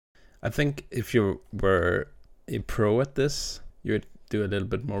I think if you were a pro at this, you would do a little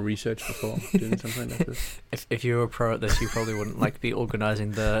bit more research before doing something like this. If you were a pro at this, you probably wouldn't be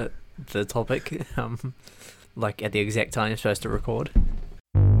organising the topic at the exact time you're supposed to record.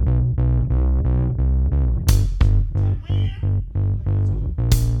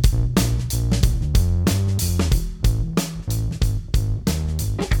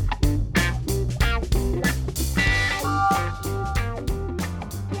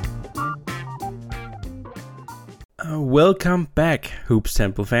 Welcome back, Hoops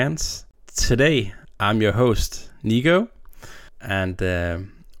Temple fans. Today, I'm your host, Nico, and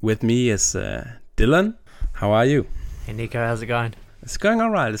with me is Dylan. How are you? Hey Nico, how's it going? It's going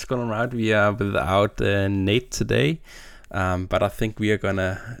alright. We are without Nate today, but I think we are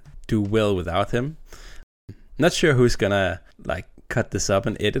gonna do well without him. Not sure who's gonna cut this up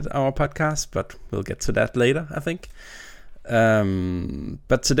and edit our podcast, but we'll get to that later, I think.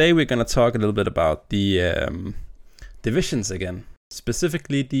 But today we're gonna talk a little bit about the divisions again,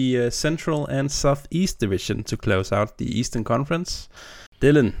 specifically the Central and Southeast division to close out the Eastern Conference.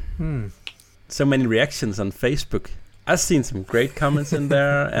 Dylan, so many reactions on Facebook. I've seen some great comments in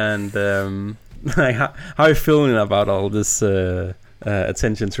there, and how are you feeling about all this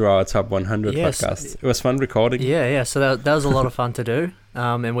attention to our Top 100 podcast? It was fun recording. Yeah. So that was a lot of fun to do,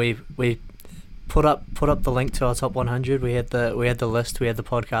 and we put up the link to our Top 100. We had the list, we had the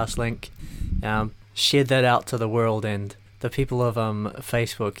podcast link. Shared that out to the world, and the people of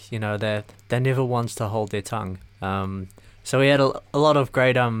Facebook, they're never ones to hold their tongue. So we had a lot of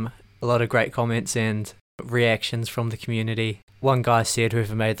great comments and reactions from the community. One guy said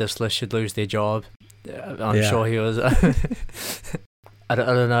whoever made this list should lose their job. I'm sure he was. I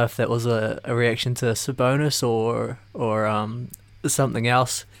don't know if that was a reaction to Sabonis or something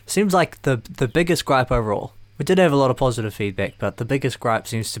else. Seems like the biggest gripe overall. We did have a lot of positive feedback, but the biggest gripe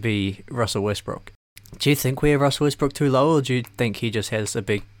seems to be Russell Westbrook. Do you think we have Russell Westbrook too low, or do you think he just has a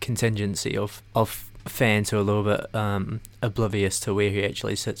big contingency of fans who are a little bit oblivious to where he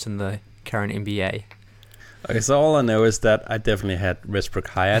actually sits in the current NBA? Okay, so all I know is that I definitely had Westbrook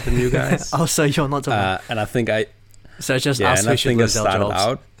higher than you guys. Oh, so you're not talking and I think I... So it's just us who should lose our jobs.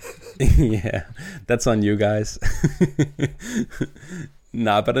 Out. Yeah, that's on you guys.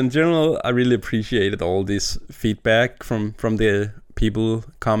 Nah, but in general, I really appreciated all this feedback from the people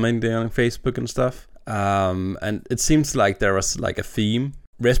commenting on Facebook and stuff. And it seems like there was a theme.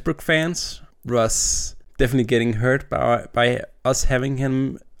 Westbrook fans was definitely getting hurt by us having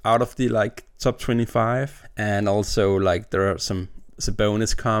him out of the top 25. And also there are some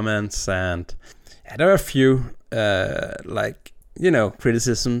Sabonis comments, and there are a few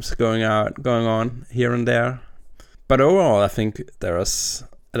criticisms going on here and there. But overall, I think there was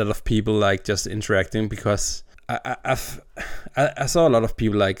a lot of people just interacting, because I saw a lot of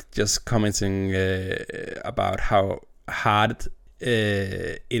people just commenting about how hard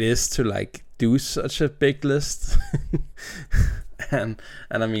it is to do such a big list, and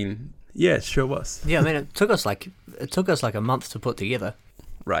I mean, yeah, it sure was. Yeah, I mean, it took us a month to put together.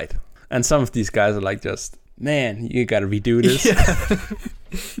 Right, and some of these guys are just, man, you gotta redo this.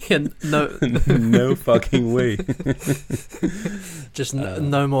 Yeah, no, no fucking way. Just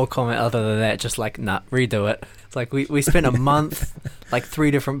no more comment other than that. Just nah, redo it. It's we spent a month,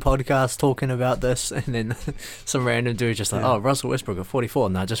 3 different podcasts talking about this, and then some random dude just oh, Russell Westbrook at 44.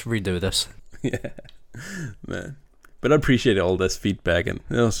 Nah, just redo this. Yeah, man. But I appreciate all this feedback, and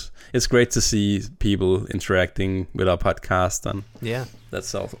it's great to see people interacting with our podcast, and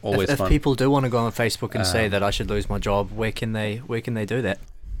that's always fun. If people do want to go on Facebook and say that I should lose my job, where can they do that?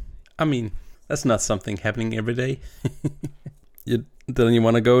 I mean, that's not something happening every day. Dylan, you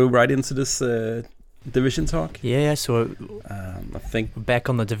want to go right into this division talk? Yeah. So I think we're back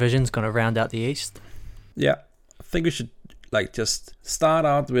on the divisions, going to round out the East. Yeah, I think we should just start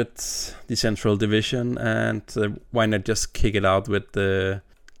out with the Central Division, and why not just kick it out with the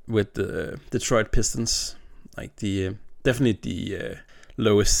Detroit Pistons, definitely the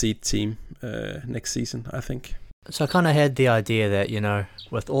lowest seed team next season, I think. So I kind of had the idea that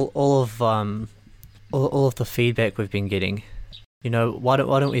with all of the feedback we've been getting, why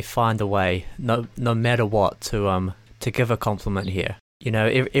don't we find a way, no matter what, to give a compliment here.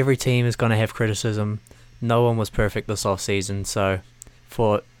 Every team is going to have criticism. No one was perfect this off season, so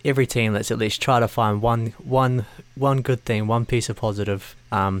for every team, let's at least try to find one good thing, one piece of positive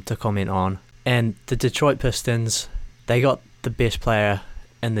to comment on. And the Detroit Pistons, they got the best player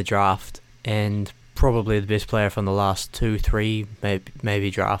in the draft, and probably the best player from the last 2-3 maybe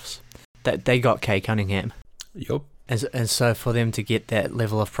drafts. That they got Kay Cunningham. Yup. And so for them to get that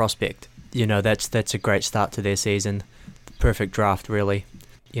level of prospect, that's a great start to their season. Perfect draft, really.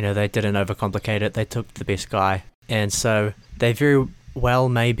 they didn't overcomplicate it. They took the best guy. And so they very well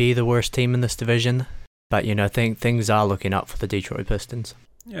may be the worst team in this division. But, things are looking up for the Detroit Pistons.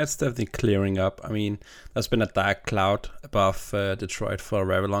 Yeah, it's definitely clearing up. I mean, there's been a dark cloud above Detroit for a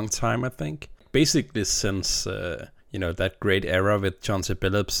very long time, I think. Basically since, that great era with Chauncey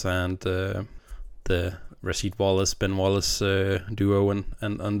Billups and the Rasheed Wallace, Ben Wallace duo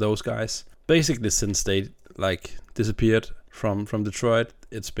and those guys. Basically since they, disappeared from Detroit,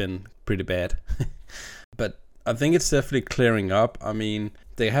 it's been pretty bad. But I think it's definitely clearing up. I mean,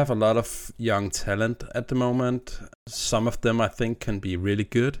 they have a lot of young talent at the moment. Some of them I think can be really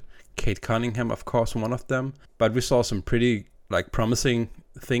good. Kate Cunningham, of course, one of them. But we saw some pretty promising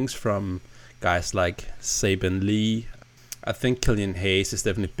things from guys like Saban Lee. I think Killian Hayes is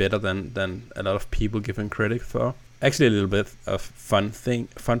definitely better than a lot of people give him credit for. Actually, a little bit of fun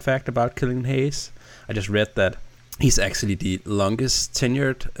fact about Killian Hayes. I just read that he's actually the longest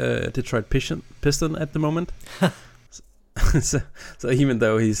tenured Detroit Piston at the moment. so even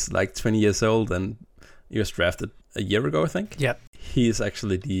though he's 20 years old and he was drafted a year ago, I think. Yep. He is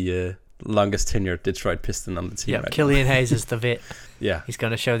actually the longest tenured Detroit Piston on the team. Yeah, right Killian now. Hayes is the vet. Yeah. He's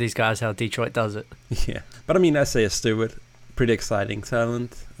going to show these guys how Detroit does it. Yeah. But I mean, Isaiah Stewart, pretty exciting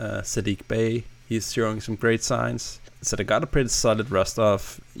talent. Sadiq Bey, he's showing some great signs. So they got a pretty solid roster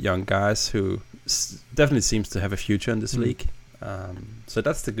of young guys who definitely seems to have a future in this league. So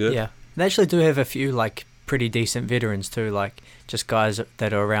that's the good. Yeah. They actually do have a few pretty decent veterans too, just guys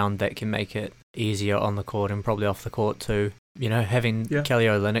that are around that can make it easier on the court and probably off the court too. Having Kelly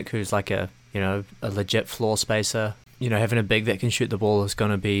Olynyk, who's a legit floor spacer, having a big that can shoot the ball is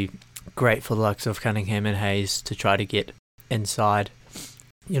going to be great for the likes of Cunningham and Hayes to try to get inside.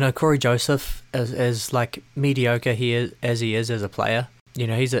 Corey Joseph, as mediocre as he is as a player,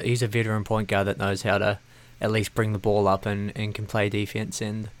 he's a veteran point guard that knows how to at least bring the ball up and can play defense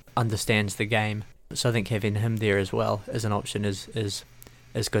and understands the game. So I think having him there as well as an option is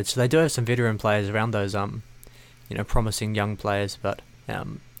good. So they do have some veteran players around those promising young players, but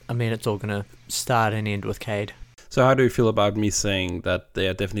I mean, it's all going to start and end with Cade. So how do you feel about me saying that they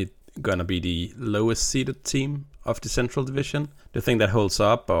are definitely going to be the lowest seeded team of the Central Division? Do you think that holds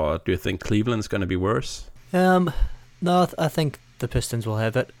up, or do you think Cleveland is going to be worse? No, I think the Pistons will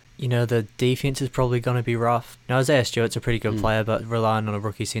have it. The defense is probably going to be rough. Now, Isaiah Stewart's a pretty good player, but relying on a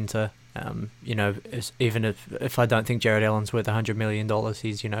rookie center, even if I don't think Jared Allen's worth $100 million,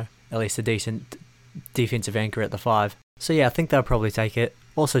 he's, at least a decent defensive anchor at the 5. So yeah, I think they'll probably take it.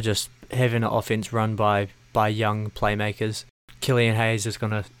 Also, just having an offense run by young playmakers. Killian Hayes is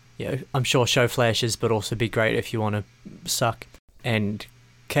going to, I'm sure show flashes, but also be great if you want to suck. And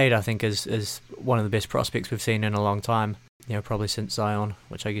Cade, I think, is one of the best prospects we've seen in a long time. Probably since Zion,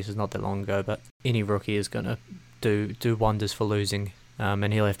 which I guess is not that long ago. But any rookie is going to do wonders for losing,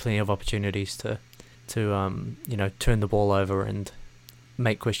 and he'll have plenty of opportunities to turn the ball over and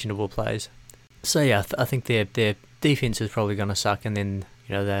make questionable plays. So yeah, I think their defense is probably going to suck, and then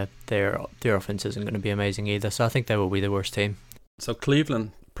their offense isn't going to be amazing either. So I think they will be the worst team. So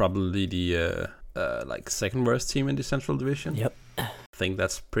Cleveland probably the second worst team in the Central Division. Yep. I think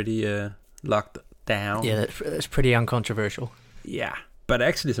that's pretty locked down. Yeah, that's pretty uncontroversial. Yeah, but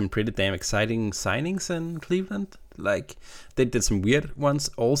actually some pretty damn exciting signings in Cleveland. They did some weird ones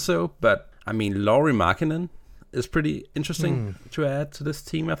also, but I mean, Lauri Markkanen is pretty interesting to add to this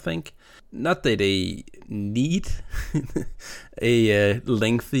team, I think. Not that they need a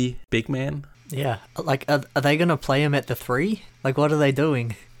lengthy big man. Yeah, are they going to play him at the 3? What are they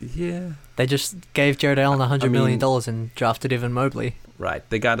doing? Yeah. They just gave Jared Allen $100 million and drafted Evan Mobley. Right,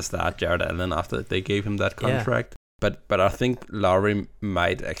 they got to start Jared Allen after they gave him that contract. Yeah. But I think Lauri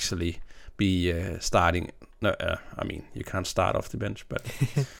might actually be starting. No, I mean, you can't start off the bench, but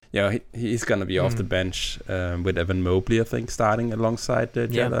he's going to be off the bench with Evan Mobley, I think, starting alongside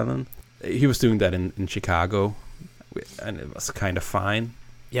Jared Allen. He was doing that in Chicago, and it was kind of fine.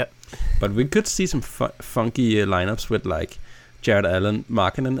 Yep. But we could see some funky lineups with Jared Allen,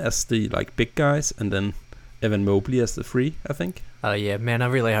 Markkanen as the big guys, and then Evan Mobley as the 3, I think. Oh yeah, man! I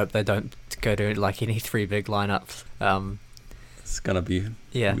really hope they don't go to any 3 big lineups. It's gonna be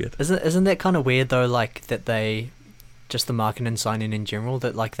weird. Isn't that kind of weird though? That they just the Markkanen signing in general,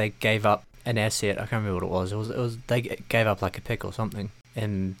 that they gave up an asset. I can't remember what it was. It was they gave up a pick or something,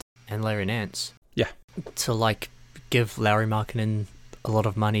 and Larry Nance. Yeah. To give Lauri Markkanen a lot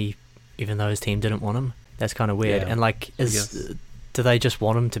of money, even though his team didn't want him. That's kind of weird. Yeah, and do they just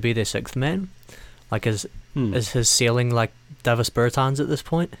want him to be their 6th man? Is his ceiling Davis Bertans at this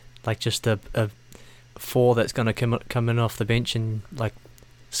point? Just a 4 that's going to come in off the bench and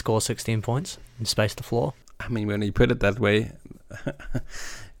score 16 points and space the floor? I mean, when you put it that way,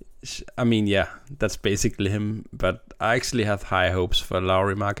 I mean, yeah, that's basically him. But I actually have high hopes for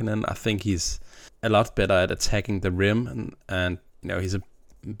Lauri Markkanen. I think he's a lot better at attacking the rim, and he's a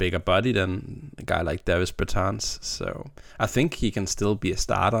bigger body than a guy like Davis Bertans. So I think he can still be a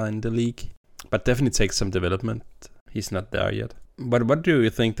starter in the league, but definitely take some development. He's not there yet. But what do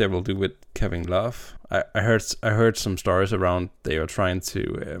you think they will do with Kevin Love? I heard some stories around they are trying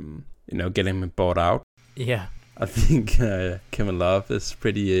to get him bought out. Yeah. I think Kevin Love is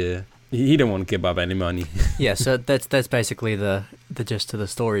pretty. He don't want to give up any money. Yeah, so that's basically the gist of the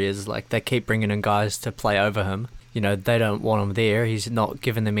story is like they keep bringing in guys to play over him. They don't want him there. He's not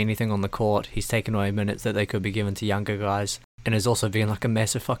giving them anything on the court. He's taking away minutes that they could be given to younger guys, and is also being like a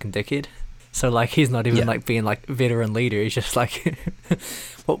massive fucking dickhead. So like he's not even like being like veteran leader. He's just like,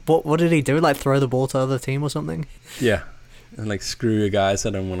 what did he do? Like throw the ball to the other team or something? Yeah, and like screw you guys. I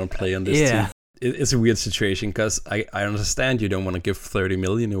don't want to play on this team. It's a weird situation because I understand you don't want to give 30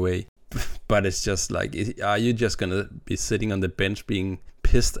 million away, but it's just like, are you just gonna be sitting on the bench being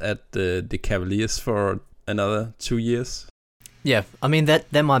pissed at the Cavaliers for another 2 years? Yeah, I mean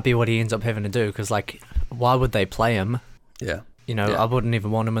that might be what he ends up having to do because like, why would they play him? Yeah. I wouldn't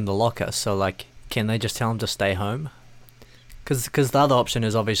even want him in the locker. So, like, can they just tell him to stay home? Because the other option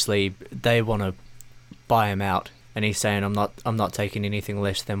is obviously they want to buy him out, and he's saying I'm not taking anything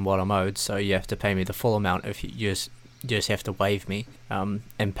less than what I'm owed. So you have to pay me the full amount. If you just have to waive me,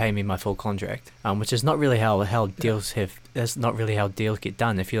 and pay me my full contract. Which is not really how deals have. That's not really how deals get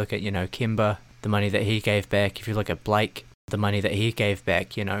done. If you look at Kimber, the money that he gave back. If you look at Blake, the money that he gave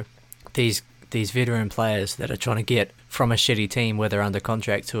back. These veteran players that are trying to get from a shitty team where they're under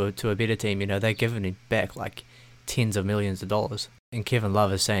contract to a better team, they're giving it back like tens of millions of dollars. And Kevin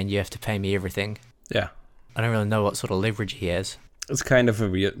Love is saying you have to pay me everything. Yeah. I don't really know what sort of leverage he has. It's kind of a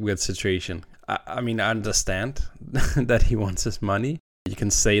weird situation. I mean, I understand that he wants his money. You can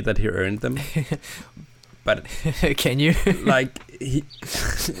say that he earned them. But can you? Like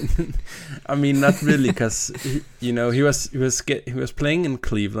I mean, not really, because he was playing in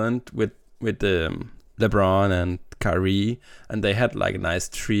Cleveland with LeBron and Kyrie, and they had like a nice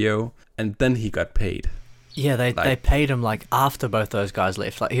trio, and then he got paid. Yeah, they paid him like after both those guys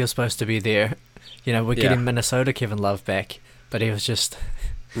left. Like he was supposed to be there. We're getting Minnesota Kevin Love back, but he was just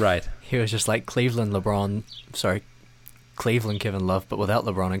right. He was just like Cleveland Kevin Love, but without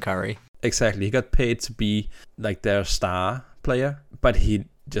LeBron and Kyrie. Exactly, he got paid to be like their star player, but he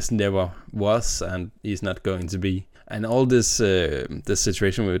just never was, and he's not going to be. And all this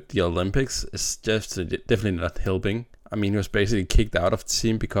situation with the Olympics is just definitely not helping. I mean, he was basically kicked out of the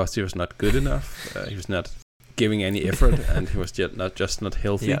team because he was not good enough. He was not giving any effort, and he was just not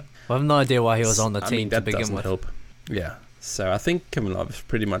healthy. Yeah, I have no idea why he was on the team to begin with. That doesn't help. Yeah, so I think Kevin Love is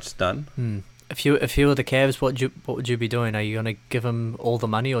pretty much done. If you were the Cavs, what would you be doing? Are you gonna give him all the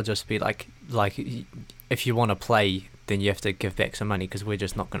money, or just be like if you want to play, then you have to give back some money because we're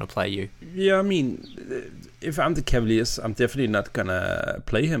just not gonna play you? Yeah, I mean, if I'm the Cavaliers, I'm definitely not gonna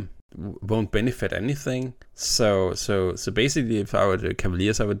play him. Won't benefit anything. So basically, if I were the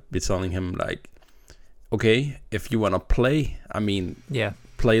Cavaliers, I would be telling him like, okay, if you wanna play, I mean,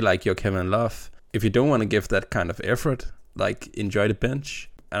 play like you're Kevin Love. If you don't want to give that kind of effort, like enjoy the bench.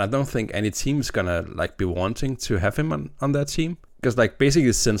 And I don't think any team is gonna like be wanting to have him on that team, because like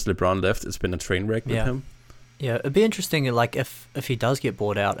basically since LeBron left, it's been a train wreck with him. Yeah, it'd be interesting like if he does get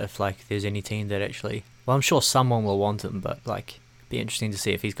bought out, if like there's any team that actually, well, I'm sure someone will want him, but like be interesting to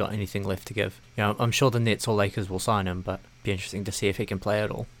see if he's got anything left to give. I'm sure the Nets or Lakers will sign him, but be interesting to see if he can play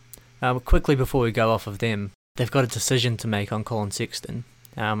at all. Quickly before we go off of them, they've got a decision to make on Colin Sexton.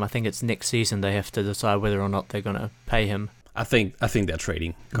 I think it's next season they have to decide whether or not they're gonna pay him. I think they're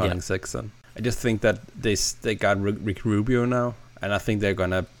trading Colin Sexton. I just think that they got Rick Rubio now, and I think they're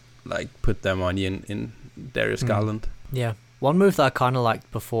gonna like put their money in Darius Garland. Yeah, one move that I kind of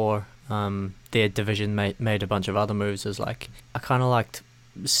liked before their division made a bunch of other moves is like I kind of liked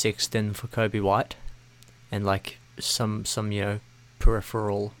Sexton for Kobe White, and like some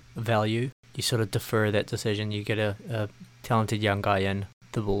peripheral value. You sort of defer that decision. You get a talented young guy in.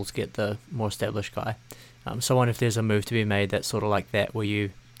 The Bulls get the more established guy. So I wonder if there's a move to be made that's sort of like that, where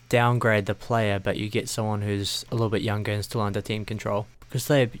you downgrade the player, but you get someone who's a little bit younger and still under team control. Because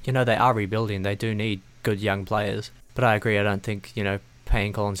they are rebuilding. They do need good young players. But I agree. I don't think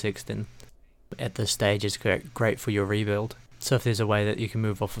paying Colin Sexton at this stage is great for your rebuild. So if there's a way that you can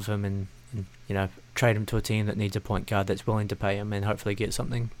move off of him and trade him to a team that needs a point guard that's willing to pay him and hopefully get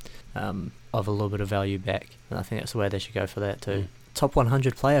something of a little bit of value back, and I think that's the way they should go for that too. Top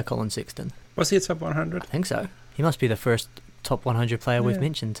 100 player Colin Sexton. Was he a top 100? I think so. He must be the first top 100 player we've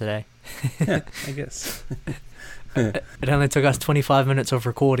mentioned today. Yeah, I guess. It only took us 25 minutes of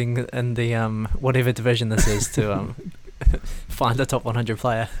recording in the whatever division this is to find the top 100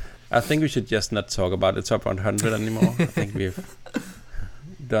 player. I think we should just not talk about the top 100 anymore. I think we've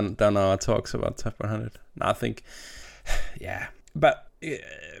done our talks about top 100. No, I think, yeah. But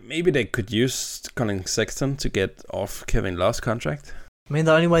maybe they could use Colin Sexton to get off Kevin Love's contract. I mean,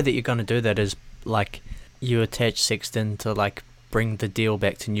 the only way that you're going to do that is, like, you attach Sexton to, like, bring the deal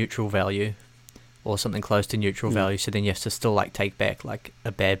back to neutral value or something close to neutral value, so then you have to still, like, take back, like,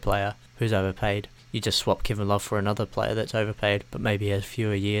 a bad player who's overpaid. You just swap Kevin Love for another player that's overpaid, but maybe has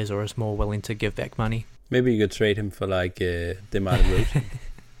fewer years or is more willing to give back money. Maybe you could trade him for, like, DeMar DeRozan.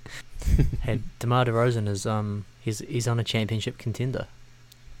 Hey, DeMar DeRozan is he's on a championship contender.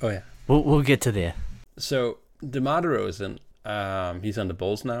 Oh yeah, we'll get to there. So DeMar DeRozan, he's on the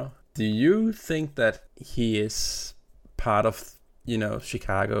Bulls now. Do you think that he is part of, you know,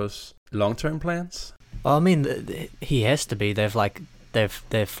 Chicago's long-term plans? Well, I mean, he has to be.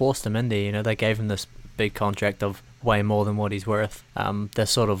 They've forced him in there. You know, they gave him this big contract of way more than what he's worth. They're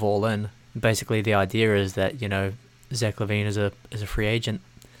sort of all in. Basically, the idea is that, you know, Zach LaVine is a free agent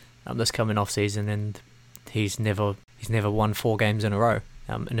this coming off season, and he's never won 4 games in a row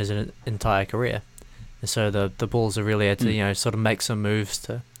in his entire career. And so the Bulls are really had to, you know, sort of make some moves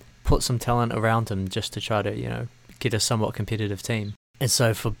to put some talent around him just to try to, you know, get a somewhat competitive team. And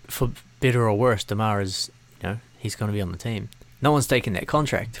so for better or worse, DeMar is, you know, he's going to be on the team. No one's taking that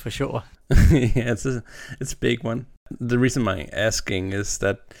contract for sure. Yeah, it's a big one. The reason I'm asking is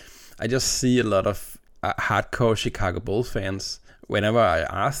that I just see a lot of hardcore Chicago Bulls fans. Whenever I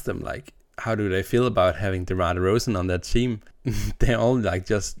ask them, like, how do they feel about having DeMar DeRozan on that team, they're all like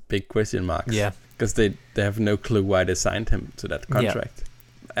just big question marks. Yeah, because they have no clue why they signed him to that contract. Yeah.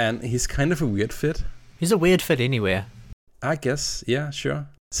 And he's kind of a weird fit. He's a weird fit anywhere, I guess. Yeah, sure.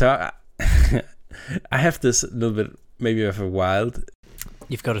 So I have this little bit, maybe of a wild...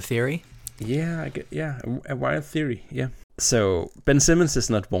 You've got a theory? Yeah, a wild theory, yeah. So Ben Simmons is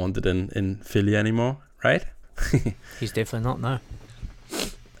not wanted in Philly anymore, right? He's definitely not, no.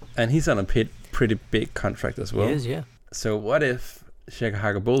 And he's on a pretty big contract as well. He is, yeah. So what if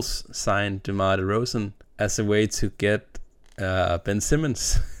Chicago Bulls signed DeMar DeRozan as a way to get Ben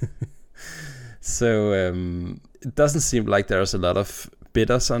Simmons? So it doesn't seem like there's a lot of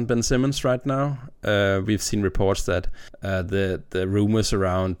bidders on Ben Simmons right now. We've seen reports that the rumors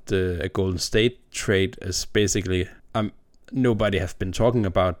around a Golden State trade is basically nobody have been talking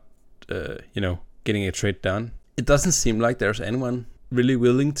about getting a trade done. It doesn't seem like there's anyone really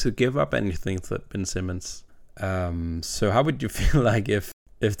willing to give up anything to Ben Simmons. So how would you feel like if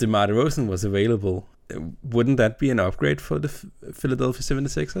DeMar DeRozan was available? Wouldn't that be an upgrade for the Philadelphia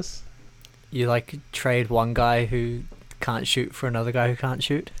 76ers? You like trade one guy who can't shoot for another guy who can't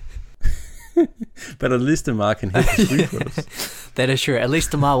shoot? But at least DeMar can hit the free throws. That is true. At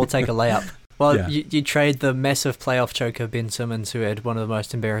least DeMar will take a layup. Well, yeah. you trade the massive playoff choker Ben Simmons, who had one of the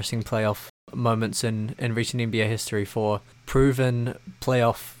most embarrassing playoff moments in recent NBA history, for proven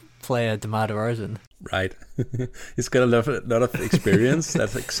playoff player DeMar DeRozan. Right. He's got a lot of experience.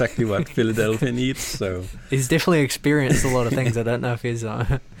 That's exactly what Philadelphia needs. So he's definitely experienced a lot of things. I don't know if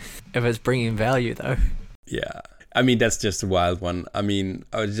it's bringing value though. Yeah. I mean, that's just a wild one. I mean,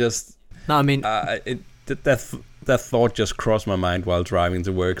 that thought just crossed my mind while driving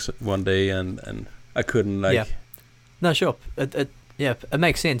to work one day, and I couldn't like. Yeah. No, sure. It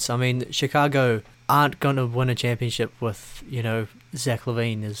makes sense. I mean, Chicago aren't going to win a championship with, you know, Zach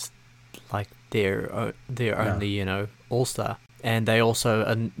LaVine as like their only, you know, all-star, and they also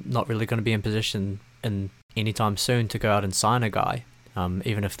are not really going to be in position in anytime soon to go out and sign a guy,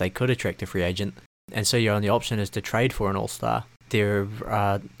 even if they could attract a free agent. And so your only option is to trade for an all-star. There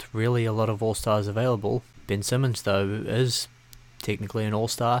are really a lot of all-stars available. Ben Simmons, though, is technically an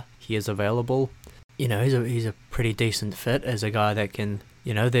all-star. He is available. You know, he's a pretty decent fit as a guy that can,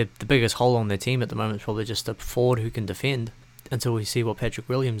 you know, the biggest hole on their team at the moment is probably just a forward who can defend until we see what Patrick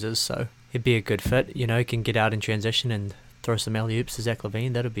Williams is. So he'd be a good fit. You know, he can get out in transition and throw some alley-oops to Zach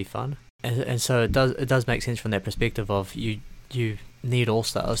LaVine. That'd be fun. And so it does make sense from that perspective of you need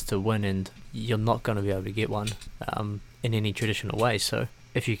all-stars to win, and you're not going to be able to get one in any traditional way. So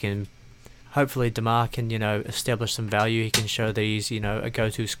if you can, hopefully DeMar can, you know, establish some value. He can show that he's, you know, a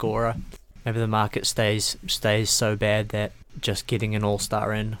go-to scorer. Maybe the market stays so bad that just getting an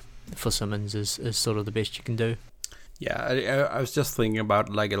all-star in for Simmons is sort of the best you can do. Yeah, I was just thinking about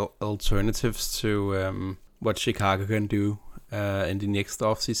like alternatives to what Chicago can do in the next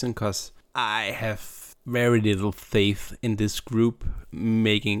offseason, because I have very little faith in this group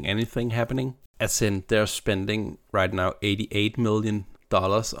making anything happening. as in they're spending right now $88 million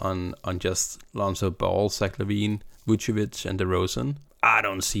on just Lonzo Ball, Zach LaVine, Vucevic, and DeRozan. I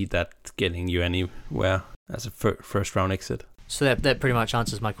don't see that getting you anywhere as a first round exit. So that pretty much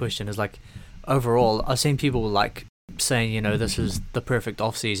answers my question. Is like, overall, I've seen people like saying, you know, this is the perfect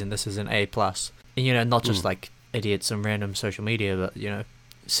off season. This is an A+. And, you know, not just like idiots on random social media, but, you know,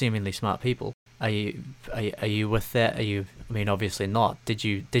 seemingly smart people. Are you with that? I mean, obviously not. Did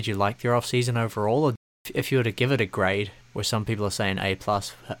you like your off season overall? Or if you were to give it a grade, where some people are saying A+,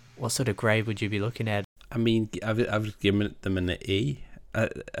 what sort of grade would you be looking at? I mean, I would give them an A.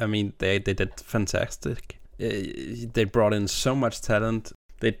 I mean, they did fantastic. They brought in so much talent.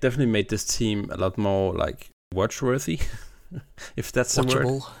 They definitely made this team a lot more like watchworthy, if that's the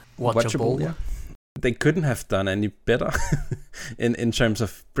word. Watchable. Yeah. They couldn't have done any better in terms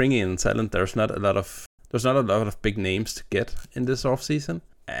of bringing in talent. There's not a lot of big names to get in this off season,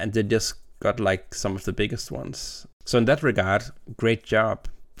 and they just got like some of the biggest ones. So in that regard, great job.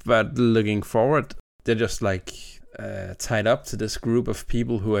 But looking forward, they're just like tied up to this group of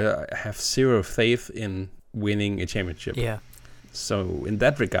people who have zero faith in winning a championship. Yeah. So in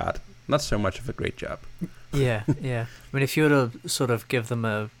that regard, not so much of a great job. Yeah. I mean, if you were to sort of give them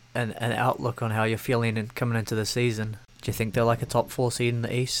an outlook on how you're feeling and coming into the season, do you think they're like a top 4 seed in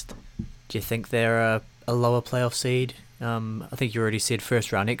the East? Do you think they're a lower playoff seed? I think you already said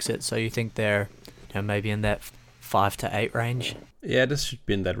first round exit, so you think they're, you know, maybe in that 5 to 8 range? Yeah, this should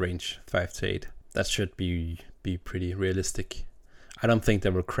be in that range, 5 to 8. That should be pretty realistic. I don't think they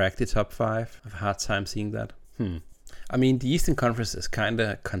will crack the top 5. I have a hard time seeing that. I mean, the Eastern Conference is kind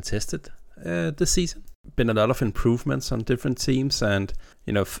of contested this season. Been a lot of improvements on different teams, and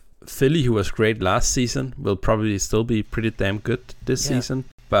you know, Philly, who was great last season, will probably still be pretty damn good this season.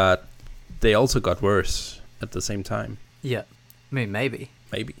 But they also got worse at the same time. Yeah, I mean, maybe.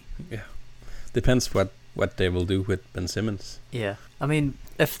 Yeah. Depends what they will do with Ben Simmons. Yeah, I mean,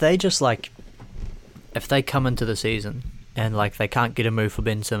 if they come into the season and like they can't get a move for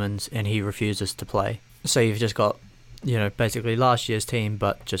Ben Simmons and he refuses to play, so you've just got, you know, basically last year's team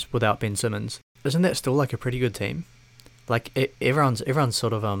but just without Ben Simmons, isn't that still like a pretty good team? Like everyone's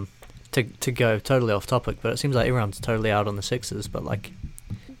sort of to go totally off topic, but it seems like everyone's totally out on the Sixers, but like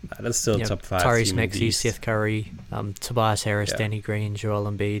that's still top 5. Tyrese Maxey, Seth Curry, Tobias Harris, Danny Green, Joel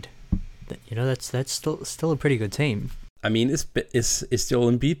Embiid. You know, that's still a pretty good team. I mean, is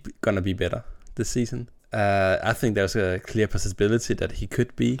Joel Embiid gonna be better this season? I think there's a clear possibility that he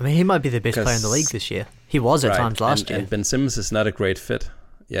could be. I mean, he might be the best player in the league this year. He was at times last year. And Ben Simmons is not a great fit.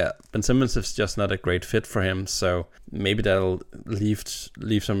 Yeah, Ben Simmons is just not a great fit for him. So maybe that'll leave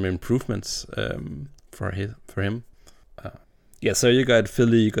some improvements for him. Yeah, so you got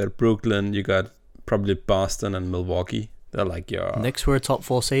Philly, you got Brooklyn, you got probably Boston and Milwaukee. They're like your... Knicks were a top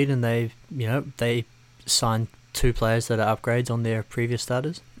 4 seed, and they signed 2 players that are upgrades on their previous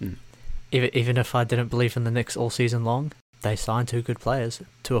starters. Even if I didn't believe in the Knicks all season long, they signed 2 good players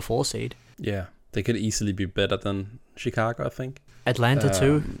to a 4 seed. Yeah, they could easily be better than Chicago, I think. Atlanta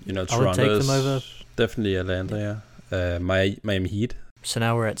too. You know, I would take them over. Definitely Atlanta, yeah. Miami Heat. So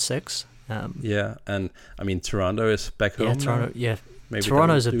now we're at 6. Yeah, and I mean Toronto is back home. Yeah, Toronto. Now. Yeah, maybe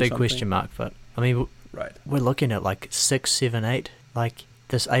Toronto's a big question mark, but I mean, right. We're looking at like 6, 7, 8, like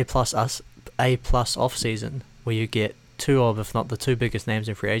this A+ off season where you get 2 of, if not the 2 biggest names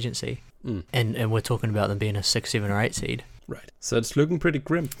in free agency, and we're talking about them being a 6, 7, or 8 seed. Right. So it's looking pretty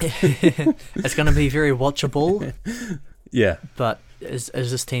grim. It's going to be very watchable. Yeah. But is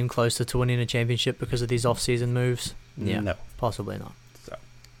this team closer to winning a championship because of these off-season moves? Yeah. No. Possibly not. So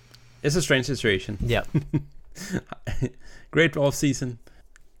it's a strange situation. Yeah. Great off-season.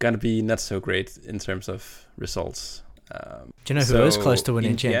 Gonna be not so great in terms of results. Do you know who is close to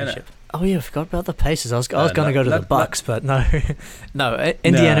winning a championship? Oh yeah, I forgot about the Pacers. I was going to go to the Bucks, but no.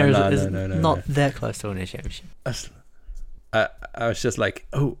 Indiana is not that close to winning a championship. I was just like,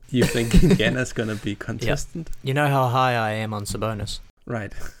 oh, you think Indiana's going to be consistent? Yep. You know how high I am on Sabonis.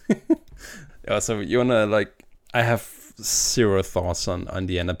 Right. So you want to, like, I have zero thoughts on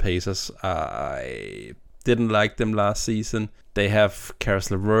Indiana Pacers. I didn't like them last season. They have Karis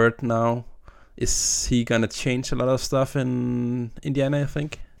LeVert now. Is he going to change a lot of stuff in Indiana, I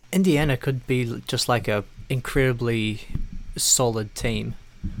think? Indiana could be just like a incredibly solid team.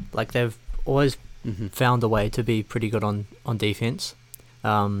 Like, they've always found a way to be pretty good on defense.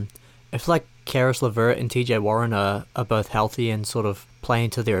 If like Karis LeVert and TJ Warren are both healthy and sort of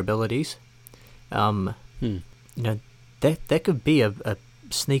playing to their abilities, you know, that could be a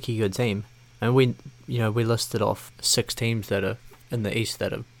sneaky good team. And we listed off 6 teams that are in the East,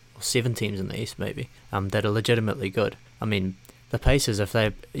 that are 7 teams in the East maybe, that are legitimately good. I mean, the Pacers, if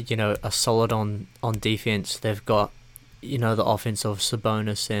they are solid on defense, they've got the offense of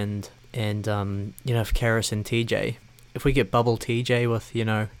Sabonis and if Karras and TJ. If we get bubble TJ with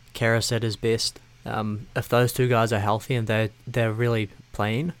Karras at his best, if those two guys are healthy and they're really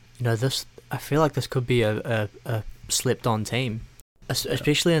playing, this, I feel like this could be a slept on team,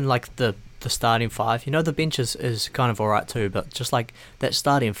 especially in like the starting five. The bench is kind of alright too, but just like that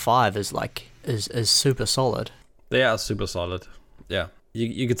starting five is super solid. They are super solid. Yeah.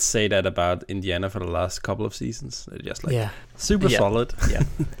 You could say that about Indiana for the last couple of seasons. They're just super solid. Yeah.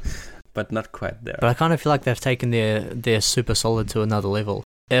 But not quite there. But I kind of feel like they've taken their super solid to another level.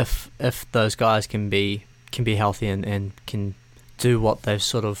 If those guys can be healthy and can do what they've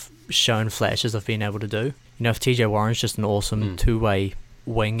sort of shown flashes of being able to do. If TJ Warren's just an awesome two-way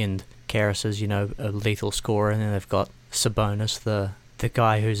wing and Karras is, a lethal scorer, and then they've got Sabonis, the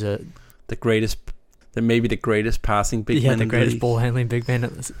guy who's maybe the greatest passing big man in the league. Yeah, the greatest ball handling big man.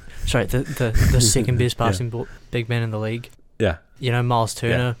 The second best passing big man in the league. Yeah. Miles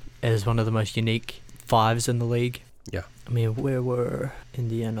Turner is one of the most unique fives in the league. Yeah. I mean, where were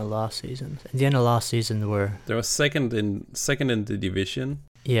Indiana last season? Indiana last season were... They were second in the division.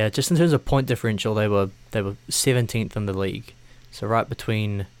 Yeah, just in terms of point differential, they were 17th in the league. So right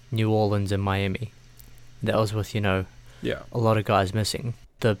between New Orleans and Miami. That was with, a lot of guys missing.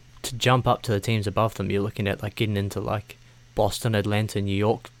 To jump up to the teams above them, you're looking at like getting into like Boston, Atlanta, New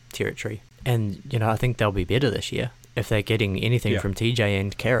York territory. And, I think they'll be better this year. If they're getting anything from TJ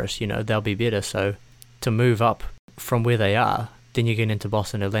and Karras, they'll be better. So to move up from where they are, then you get into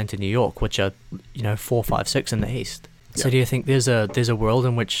Boston, Atlanta, New York, which are 4, 5, 6 in the East. So do you think there's a world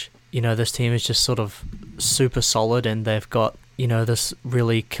in which this team is just sort of super solid and they've got this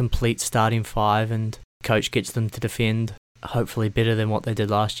really complete starting five, and coach gets them to defend hopefully better than what they did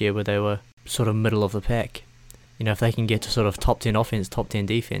last year, where they were sort of middle of the pack? If they can get to sort of top 10 offense, top 10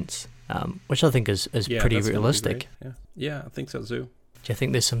 defense, which I think is pretty realistic. Yeah, I think so too. Do you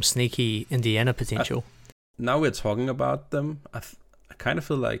think there's some sneaky Indiana potential? Now we're talking about them, I kind of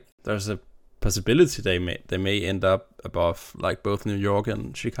feel like there's a possibility they may end up above like both New York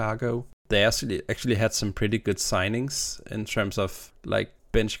and Chicago. They actually had some pretty good signings in terms of like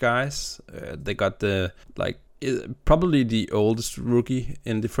bench guys. They got probably the oldest rookie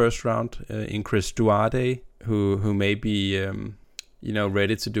in the first round in Chris Duarte, who may be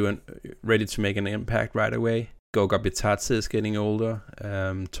ready to make an impact right away. Goga Bitadze is getting older.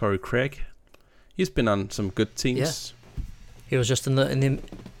 Torrey Craig, he's been on some good teams. Yeah. He was just in the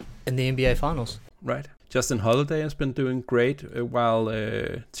NBA Finals. Right. Justin Holiday has been doing great while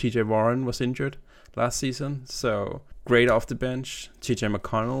TJ Warren was injured last season. So great off the bench. TJ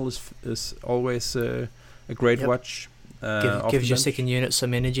McConnell is always a great watch. Gives your second unit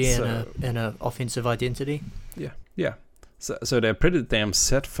some energy and a offensive identity. Yeah. So they're pretty damn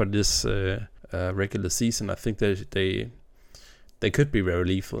set for this regular season. I think they could be very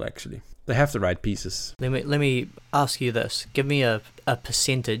lethal actually. They have the right pieces. Let me ask you this. Give me a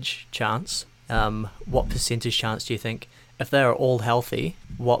percentage chance. What percentage chance do you think, if they are all healthy,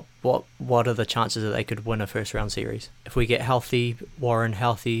 what are the chances that they could win a first round series? If we get healthy Warren,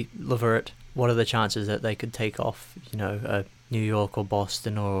 healthy Levert, what are the chances that they could take off, New York or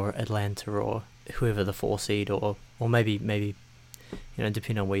Boston or Atlanta or whoever the 4 seed or maybe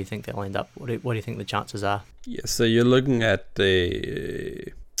depending on where you think they'll end up, what do you think the chances are? Yeah, so you're looking at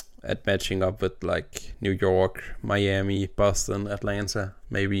matching up with like New York, Miami, Boston, Atlanta,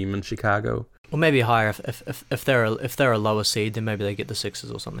 maybe even Chicago. Or maybe higher if they're a lower seed, then maybe they get the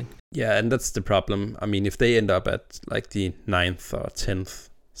Sixers or something. Yeah, and that's the problem. I mean, if they end up at like the 9th or 10th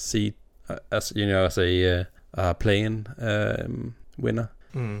seed, as a play-in winner,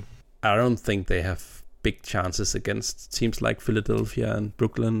 I don't think they have big chances against teams like Philadelphia and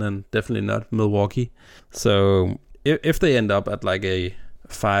Brooklyn, and definitely not Milwaukee. So if they end up at like a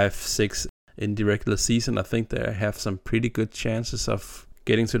 5-6 in the regular season, I think they have some pretty good chances of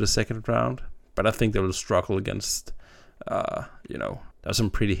getting to the second round. But I think they will struggle against, there's some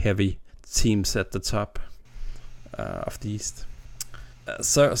pretty heavy teams at the top of the East.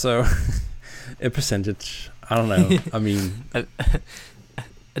 So a percentage, I don't know. I mean,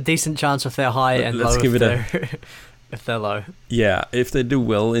 a decent chance if they're high and low if they're low. Yeah, if they do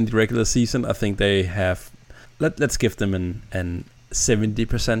well in the regular season, I think they have. Let's give them an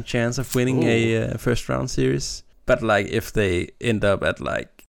 70% chance of winning a first round series. But like if they end up at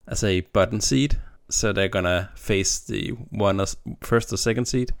like as a bottom seed, so they're gonna face the first or second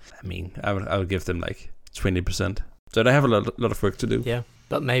seed, I mean, I would give them like 20%. So they have a lot of work to do. Yeah,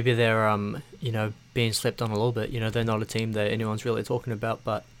 but maybe they're being slept on a little bit. They're not a team that anyone's really talking about,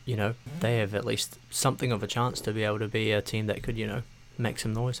 but they have at least something of a chance to be able to be a team that could make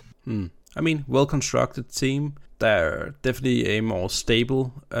some noise. I mean, well-constructed team. They're definitely a more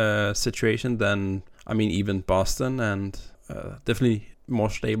stable situation than, even Boston, and definitely more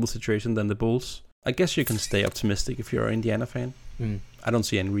stable situation than the Bulls. I guess you can stay optimistic if you're an Indiana fan. I don't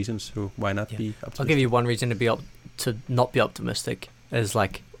see any reasons to why not be optimistic. I'll give you one reason to not be optimistic is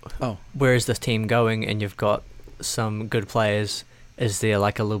where is this team going? And you've got some good players. Is there a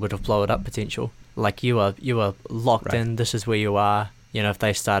little bit of blow it up potential? You are locked in. This is where you are. If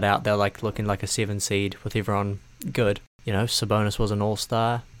they start out, they're looking like a 7 seed with everyone good. Sabonis was an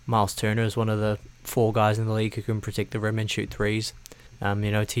all-star. Miles Turner is one of the 4 guys in the league who can protect the rim and shoot threes.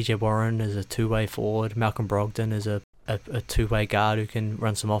 TJ Warren is a 2-way forward. Malcolm Brogdon is a 2-way guard who can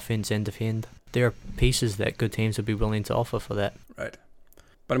run some offense and defend. There are pieces that good teams would be willing to offer for that. Right.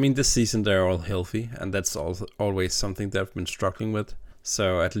 But this season they're all healthy, and that's also always something they've been struggling with.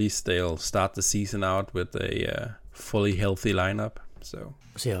 So at least they'll start the season out with a fully healthy lineup. So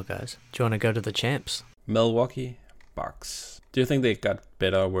see how it goes. Do you want to go to the champs? Milwaukee Bucks. Do you think they got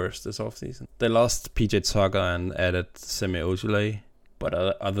better or worse this offseason? They lost PJ Tucker and added Semi Ojeleye, but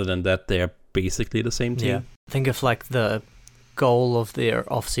other than that, they're basically the same team. Yeah. I think if the goal of their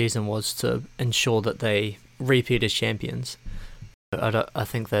offseason was to ensure that they repeat as champions, I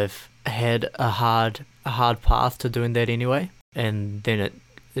think they've had a hard path to doing that anyway, and then it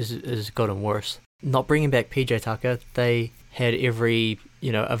has gotten worse. Not bringing back PJ Tucker, they had every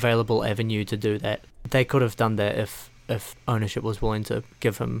available avenue to do that. They could have done that if ownership was willing to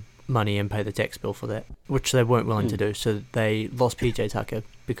give him money and pay the tax bill for that, which they weren't willing to do. So they lost PJ Tucker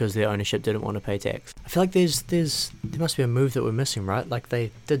because their ownership didn't want to pay tax. I feel like there must be a move that we're missing, right?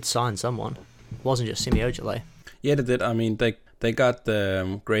 They did sign someone. It wasn't just Semi Ojeleye. Yeah, they did. They got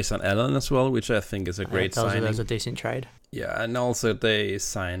Grayson Allen as well, which I think is a great signing. That was a decent trade. Yeah, and also they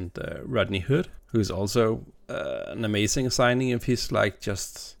signed Rodney Hood, who's also an amazing signing. If he's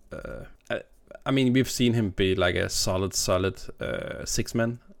just, we've seen him be a solid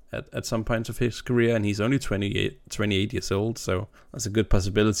 6-man at some points of his career, and he's only 28 years old, so that's a good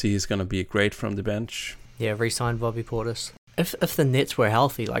possibility he's going to be great from the bench. Yeah, re-signed Bobby Portis. If the Nets were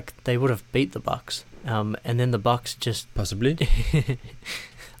healthy, they would have beat the Bucks. And then the Bucks just possibly.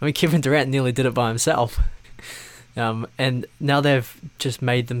 Kevin Durant nearly did it by himself. And now they've just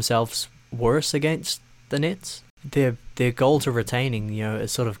made themselves worse against the Nets. Their goal to retaining, it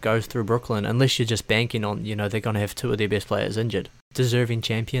sort of goes through Brooklyn, unless you're just banking on, they're going to have 2 of their best players injured. Deserving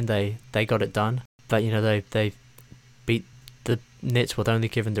champion, they got it done. But, they beat the Nets with only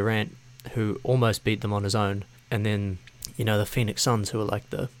Kevin Durant, who almost beat them on his own. And then, the Phoenix Suns, who are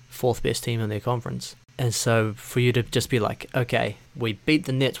the 4th best team in their conference. And so for you to just be okay, we beat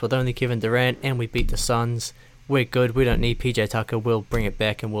the Nets with only Kevin Durant and we beat the Suns. We're good. We don't need PJ Tucker. We'll bring it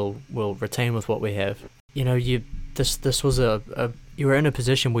back and we'll retain with what we have. This was you were in a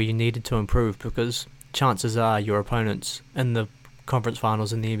position where you needed to improve, because chances are your opponents in the conference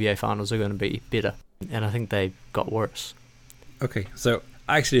finals and the NBA finals are going to be better. And I think they got worse. Okay, so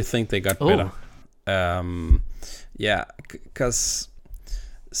I actually think they got better. Yeah, because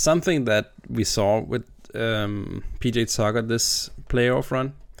something that we saw with PJ Tucker this playoff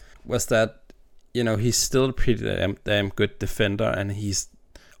run was that, he's still a pretty damn good defender, and he's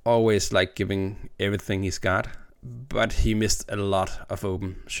always giving everything he's got. But he missed a lot of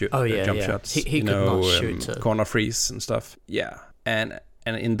open jump shots. He could not shoot corner frees and stuff. Yeah, and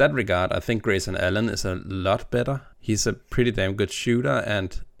in that regard, I think Grayson Allen is a lot better. He's a pretty damn good shooter,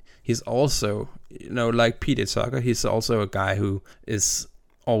 and he's also, like PJ Tucker, he's also a guy who is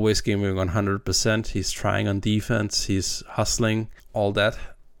always giving 100%. He's trying on defense. He's hustling, all that.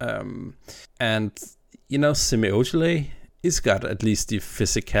 And, Semi Ojeleye, he's got at least the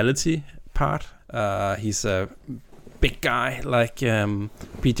physicality part. He's a big guy like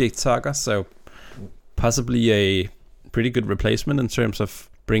PJ Tucker, so possibly a pretty good replacement in terms of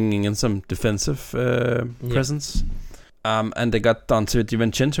bringing in some defensive presence. And they got Dante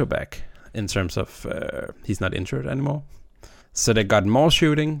DiVincenzo back in terms of he's not injured anymore. So they got more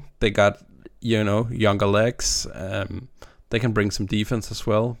shooting. They got, younger legs. They can bring some defense as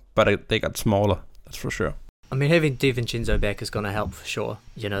well, but they got smaller, that's for sure. Having DiVincenzo back is going to help for sure.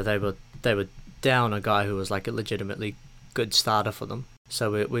 They were down a guy who was a legitimately good starter for them.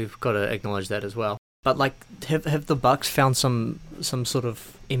 So we've got to acknowledge that as well. But have the Bucks found some sort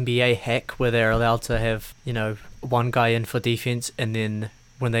of NBA hack where they're allowed to have, one guy in for defense, and then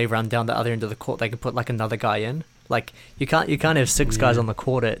when they run down the other end of the court, they can put another guy in? You can't have 6 guys on the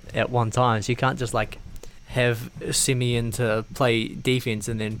court at one time, so you can't just have Simeon to play defense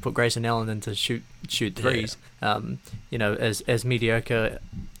and then put Grayson Allen in to shoot threes. You know, as mediocre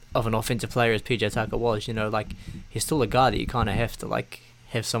of an offensive player as PJ Tucker was, you know, like he's still a guy that you kind of have to like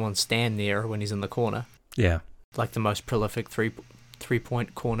have someone stand there when he's in the corner. Yeah. Like the most prolific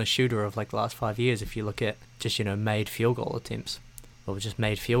three-point corner shooter of like the last 5 years if you look at just, you know, made field goal attempts or just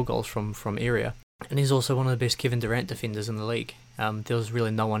made field goals from area. And he's also one of the best Kevin Durant defenders in the league. There was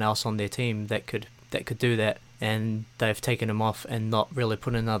really no one else on their team that could do that, and they've taken him off and not really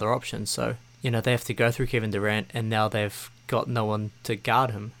put in another option. So, you know, they have to go through Kevin Durant, and now they've got no one to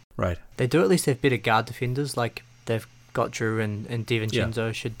guard him. Right. They do at least have better guard defenders. Like they've got Drew and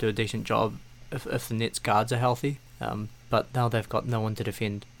DiVincenzo should do a decent job if the Nets guards are healthy. But now they've got no one to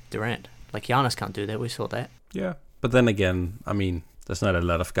defend Durant. Like Giannis can't do that. We saw that. Yeah, but then again, I mean, there's not a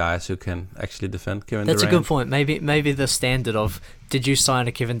lot of guys who can actually defend Kevin Durant. That's a good point. Maybe the standard of did you sign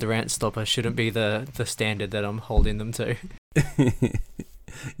a Kevin Durant stopper shouldn't be the standard that I'm holding them to.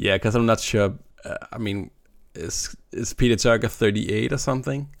 Yeah, because I'm not sure. I mean, is Peter Tucker 38 or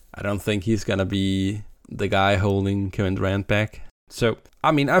something? I don't think he's gonna be the guy holding Kevin Durant back. So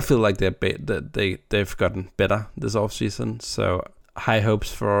I mean, I feel like they've gotten better this offseason. So high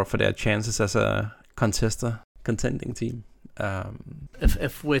hopes for their chances as a contending team.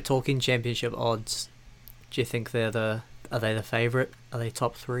 If we're talking championship odds, do you think are they the favorite? Are they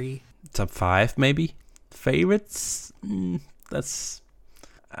top 3? Top 5 maybe? Favorites? I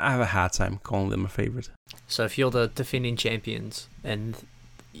have a hard time calling them a favorite. So if you're the defending champions and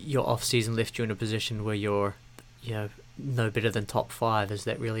your off season left you in a position where you're, you know, no better than top 5, is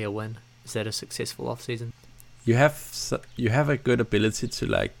that really a win? Is that a successful off season? You have a good ability to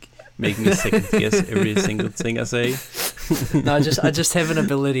like make me second guess every single thing I say. No, I just have an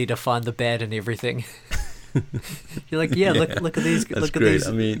ability to find the bad in everything. You're like, look at these, That's look great.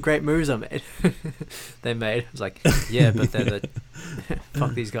 at these great moves I made. They made. I was like, yeah, but they're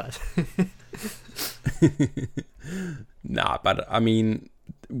fuck these guys. Nah, but I mean,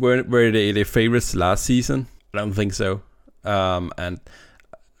 were they the favorites last season? I don't think so. And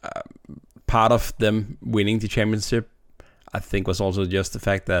part of them winning the championship, I think, was also just the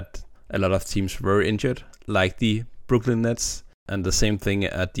fact that a lot of teams were injured, like the Brooklyn Nets, and the same thing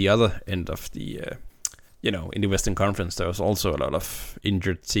at the other end of the, in the Western Conference, there was also a lot of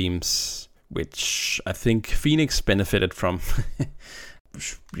injured teams, which I think Phoenix benefited from.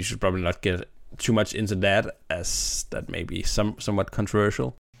 We should probably not get too much into that, as that may be somewhat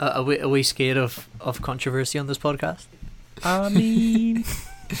controversial. Are we scared of controversy on this podcast? I mean,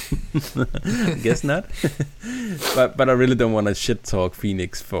 I guess not. but I really don't want to shit talk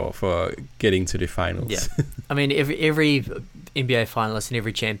Phoenix for getting to the finals. Yeah, I mean every NBA finalist and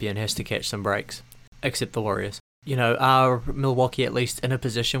every champion has to catch some breaks, except the Warriors. You know, are Milwaukee at least in a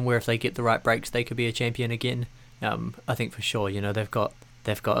position where if they get the right breaks, they could be a champion again? I think for sure. You know, they've got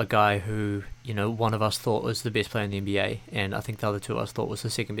a guy who, you know, one of us thought was the best player in the NBA, and I think the other two of us thought was the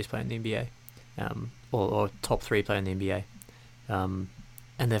second best player in the NBA, or top 3 player in the NBA.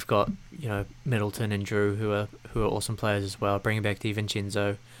 And they've got, you know, Middleton and Drew who are awesome players as well. Bringing back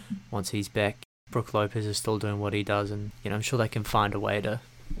DiVincenzo once he's back. Brook Lopez is still doing what he does, and you know, I'm sure they can find a way to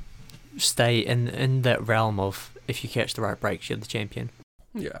stay in that realm of if you catch the right breaks, you're the champion.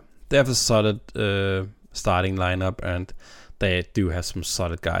 Yeah, they have a solid starting lineup, and they do have some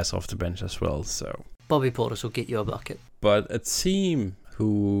solid guys off the bench as well. So Bobby Portis will get you a bucket. But a team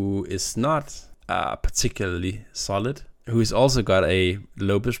who is not particularly solid, who's also got a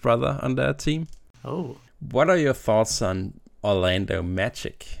Lopez brother on their team. Oh. What are your thoughts on Orlando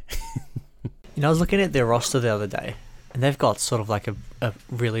Magic? You know, I was looking at their roster the other day, and they've got sort of like a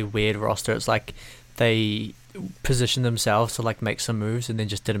really weird roster. It's like they position themselves to like make some moves and then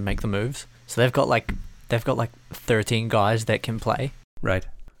just didn't make the moves. So they've got like 13 guys that can play. Right.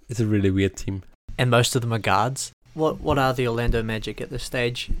 It's a really weird team. And most of them are guards. What are the Orlando Magic at this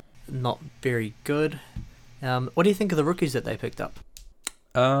stage? Not very good. What do you think of the rookies that they picked up?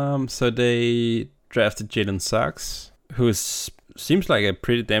 So they drafted Jalen Suggs, who seems like a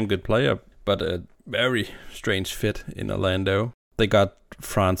pretty damn good player, but a very strange fit in Orlando. They got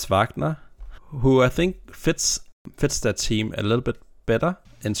Franz Wagner, who I think fits that team a little bit better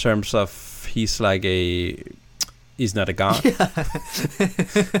in terms of he's not a guard. Yeah.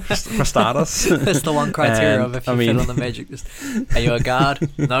 For starters. That's the one criteria of if you fit on the Magic. Just, are you a guard?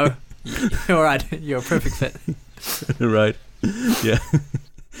 No. You're all right. You're a perfect fit. Right. Yeah.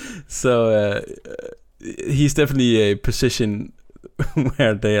 So he's definitely a position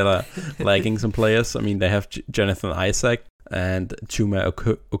where they are lacking some players. I mean, they have Jonathan Isaac and Chuma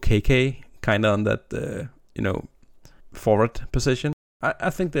Okeke kind of on that, forward position. I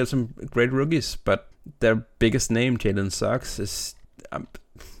think there's some great rookies, but their biggest name, Jalen Suggs, is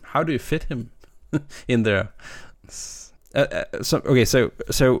how do you fit him in there? So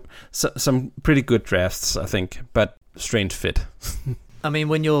some pretty good drafts, I think, but strange fit. I mean,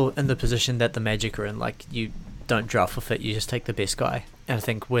 when you're in the position that the Magic are in, like, you don't draft for fit, you just take the best guy. And I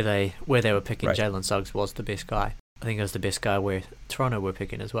think where they were picking Jalen Suggs was the best guy. I think it was the best guy where Toronto were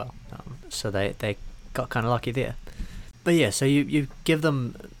picking as well. So they got kind of lucky there. But yeah, so you give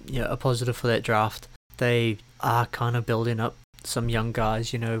them a positive for that draft. They are kind of building up some young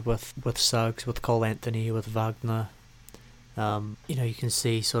guys, with Suggs, with Cole Anthony, with Wagner. You can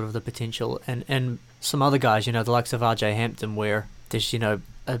see sort of the potential. And some other guys, the likes of RJ Hampton, where there's,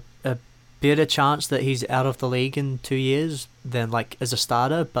 a better chance that he's out of the league in 2 years than, like, as a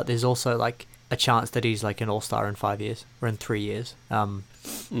starter, but there's also, like, a chance that he's, like, an all-star in 5 years or in 3 years.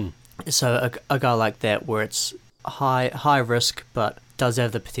 So a guy like that, where it's high risk but does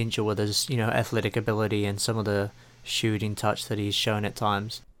have the potential with his athletic ability and some of the shooting touch that he's shown at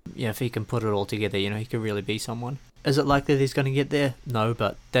times. If he can put it all together, he could really be someone. Is it likely that he's going to get there? No,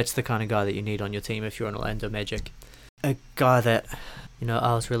 but that's the kind of guy that you need on your team if you're an Orlando Magic. A guy that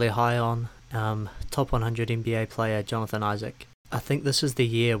I was really high on, top 100 NBA player, Jonathan Isaac. I think this is the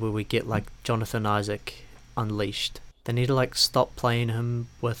year where we get, like, Jonathan Isaac unleashed. They need to, like, stop playing him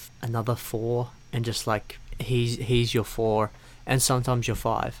with another 4 and just, like, he's your 4 and sometimes your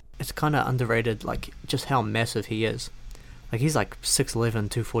 5. It's kind of underrated, like, just how massive he is. Like, he's like 6'11",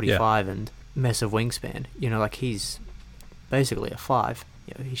 245 and massive wingspan. Like, he's basically a 5.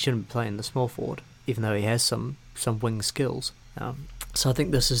 He shouldn't be playing the small forward, even though he has some wing skills. So I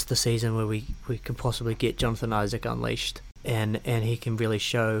think this is the season where we can possibly get Jonathan Isaac unleashed, and he can really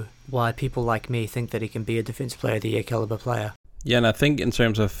show why people like me think that he can be a Defensive Player of the Year caliber player. Yeah, and I think in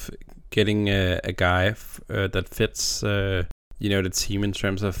terms of getting a guy that fits, the team in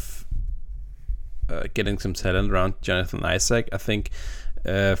terms of getting some talent around Jonathan Isaac, I think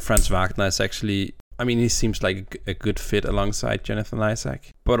Franz Wagner is actually, he seems like a good fit alongside Jonathan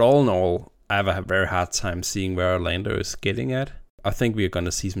Isaac. But all in all, I have a very hard time seeing where Orlando is getting at. I think we're going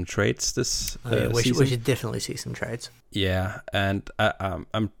to see some trades this season. We should definitely see some trades. Yeah, and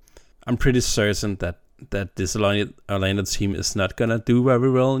I'm pretty certain that this Orlando team is not going to do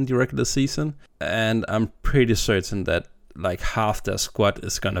very well in the regular season. And I'm pretty certain that, like, half their squad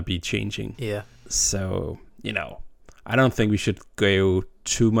is going to be changing. Yeah. So, I don't think we should go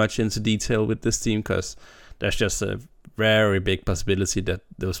too much into detail with this team, because there's just a very big possibility that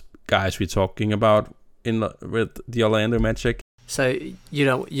those guys we're talking about with the Orlando Magic. So you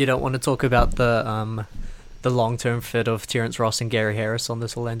don't want to talk about the long-term fit of Terrence Ross and Gary Harris on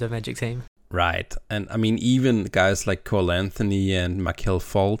this Orlando Magic team? Right. And even guys like Cole Anthony and Markelle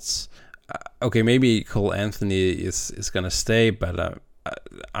Fultz. Okay, maybe Cole Anthony is going to stay, but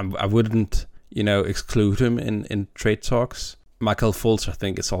I wouldn't, exclude him in trade talks. Markelle Fultz, I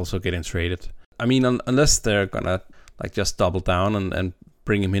think, is also getting traded. Unless they're going to, like, just double down and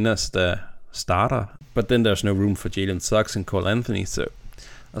bring him in as the starter. But then there's no room for Jalen Suggs and Cole Anthony, so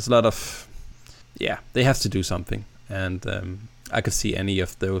there's a lot of... Yeah, they have to do something. And I could see any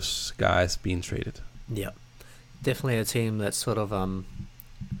of those guys being traded. Yeah, definitely a team that's sort of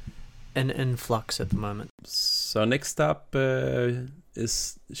in flux at the moment. So next up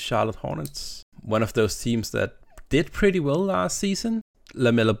is Charlotte Hornets. One of those teams that did pretty well last season.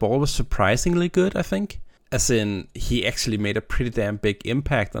 LaMelo Ball was surprisingly good, I think. As in, he actually made a pretty damn big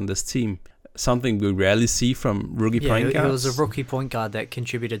impact on this team. Something we rarely see from rookie point guards. Yeah, he was a rookie point guard that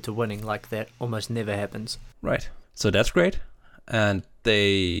contributed to winning. Like, that almost never happens. Right. So that's great. And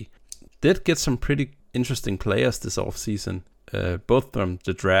they did get some pretty interesting players this offseason, both from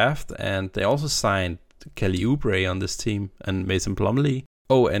the draft, and they also signed Kelly Oubre on this team, and Mason Plumlee.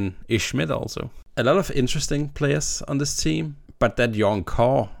 Oh, and Ish Smith also. A lot of interesting players on this team, but that young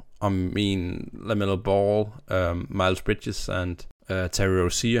core, LaMelo Ball, Miles Bridges, and Terry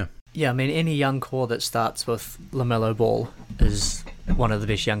Rozier. Yeah, any young core that starts with LaMelo Ball is one of the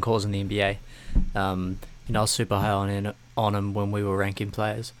best young cores in the NBA. I was super high on him when we were ranking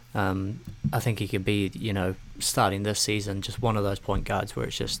players. I think he could be, starting this season, just one of those point guards where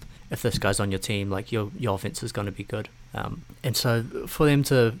it's just, if this guy's on your team, like, your offense is going to be good. And so for them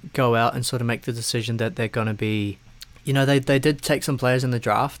to go out and sort of make the decision that they're going to be, they did take some players in the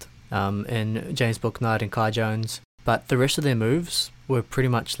draft, in James Bouknight and Kai Jones, but the rest of their moves were pretty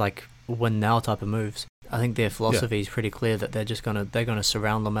much like win now type of moves. I think their philosophy is pretty clear that they're gonna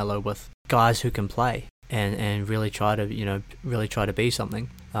surround LaMelo with guys who can play and really try to be something.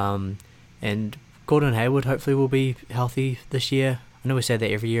 And Gordon Hayward hopefully will be healthy this year. I know we say that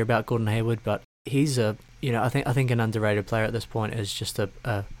every year about Gordon Hayward, but he's a I think an underrated player at this point is just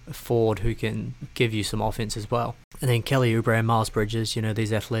a forward who can give you some offense as well. And then Kelly Oubre and Miles Bridges,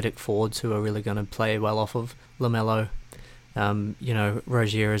 these athletic forwards who are really going to play well off of LaMelo.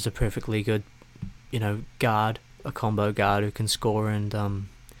 Rozier is a perfectly good, guard, a combo guard who can score and,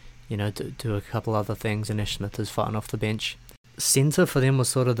 do a couple other things. And Ish Smith is fighting off the bench. Centre for them was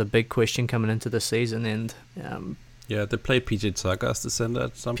sort of the big question coming into the season, and yeah, they played PJ Tucker as the centre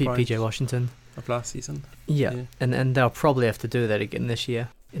at some point. PJ Washington of last season. Yeah. And they'll probably have to do that again this year.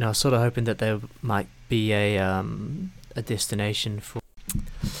 I was sort of hoping that they might be a destination for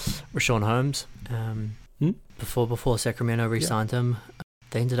Rashawn Holmes. Before Sacramento re-signed him,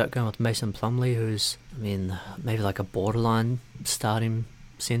 they ended up going with Mason Plumlee, who's maybe like a borderline starting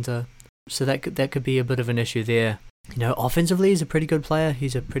centre. So that could be a bit of an issue there. Offensively, he's a pretty good player.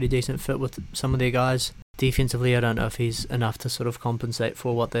 He's a pretty decent fit with some of their guys. Defensively, I don't know if he's enough to sort of compensate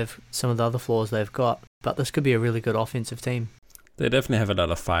for some of the other flaws they've got. But this could be a really good offensive team. They definitely have a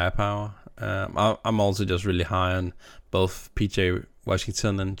lot of firepower. I'm also just really high on both PJ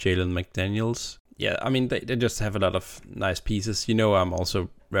Washington and Jalen McDaniels. Yeah, they just have a lot of nice pieces. I'm also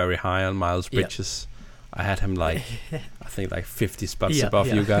very high on Miles Bridges. Yep. I had him I think 50 spots above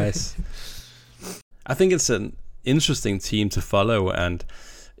you guys. I think it's an interesting team to follow, and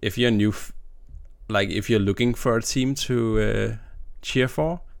if you're new, if you're looking for a team to cheer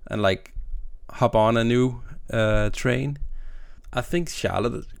for and hop on a new train, I think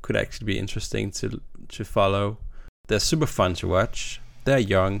Charlotte could actually be interesting to follow. They're super fun to watch. They're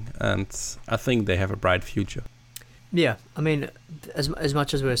young, and I think they have a bright future. Yeah, as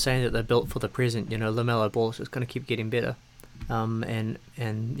much as we're saying that they're built for the present, LaMelo Ball is just going to keep getting better. And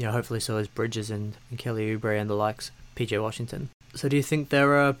hopefully so is Bridges and Kelly Oubre and the likes, PJ Washington. So do you think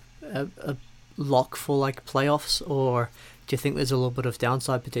they're a lock for playoffs, or do you think there's a little bit of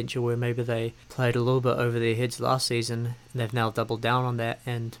downside potential where maybe they played a little bit over their heads last season and they've now doubled down on that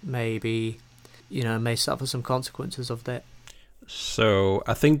and maybe may suffer some consequences of that? So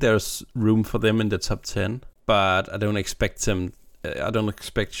I think there's room for them in the top 10, but I don't expect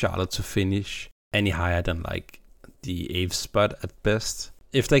Charlotte to finish any higher than the 8th spot at best.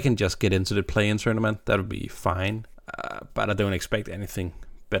 If they can just get into the play-in tournament, that would be fine. But I don't expect anything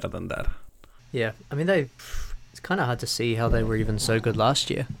better than that. Yeah, it's kind of hard to see how they were even so good last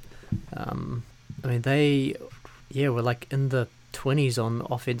year. They were in the 20s on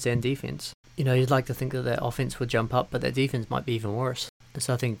offense and defense. You'd like to think that their offense would jump up, but their defense might be even worse.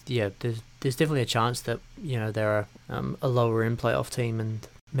 So I think, there's definitely a chance that, they're a lower end playoff team and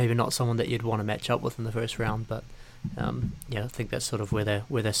maybe not someone that you'd want to match up with in the first round, but I think that's sort of where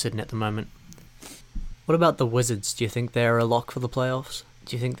they're sitting at the moment. What about the Wizards? Do you think they're a lock for the playoffs?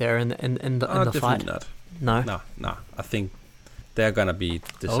 Do you think they're in the fight? Not. No. I think they're gonna be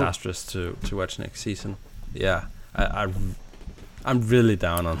disastrous to watch next season. Yeah, I'm really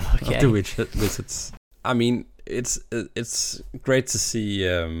down on the Wizards. It's great to see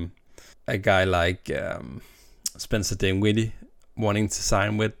a guy like Spencer Dinwiddie wanting to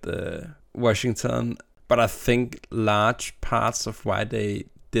sign with Washington, but I think large parts of why they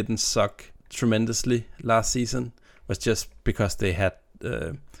didn't suck tremendously last season was just because they had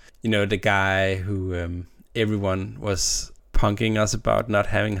the guy who everyone was punking us about not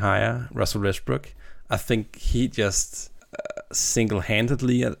having higher, Russell Westbrook. I think he just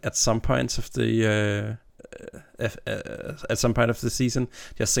single-handedly at some points of the season,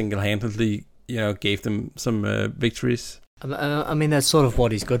 just single-handedly gave them some victories. That's sort of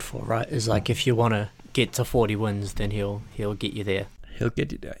what he's good for, right? Is if you want to get to 40 wins, then he'll get you there. He'll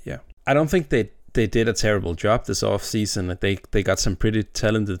get you there, yeah. I don't think they did a terrible job this off-season. They got some pretty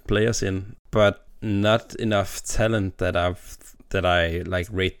talented players in, but not enough talent that I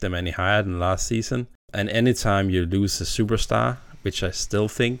rate them any higher than last season. And anytime you lose a superstar, which I still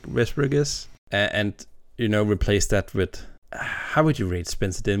think Westbrook is, and replace that with, how would you rate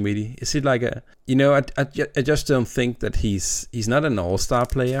Spencer Dinwiddie? Is he I just don't think that he's not an all-star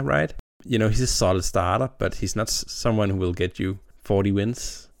player, right? He's a solid starter, but he's not someone who will get you 40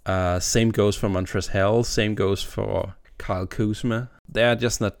 wins. Same goes for Montrezl Harrell. Same goes for Kyle Kuzma. They are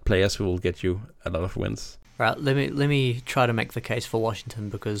just not players who will get you a lot of wins. Right. Let me try to make the case for Washington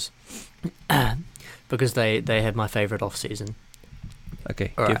because they had my favorite off season.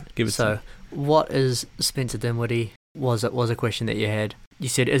 Okay. All right. Give it. So, what is Spencer Dinwiddie? Was a question that you had. You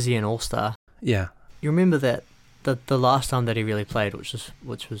said, is he an all-star? Yeah. You remember that the last time that he really played, which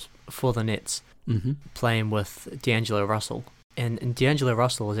was for the Nets, playing with D'Angelo Russell. And D'Angelo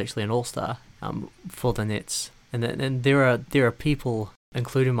Russell was actually an all-star for the Nets. And there are people,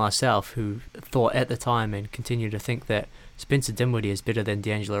 including myself, who thought at the time and continue to think that Spencer Dinwiddie is better than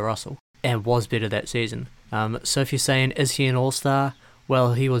D'Angelo Russell. and was better that season. So if you're saying, is he an all-star?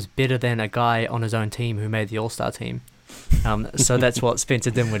 Well, he was better than a guy on his own team who made the all-star team. So that's what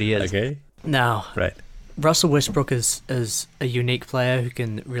Spencer Dinwiddie is. Okay. Now, Right. Russell Westbrook is a unique player who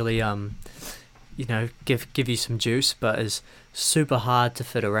can really, give you some juice, but is super hard to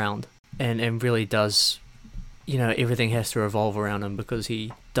fit around, and really does, everything has to revolve around him because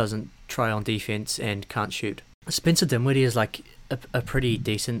he doesn't try on defense and can't shoot. Spencer Dinwiddie is like a pretty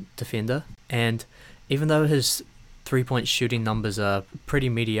decent defender, and even though his 3-point shooting numbers are pretty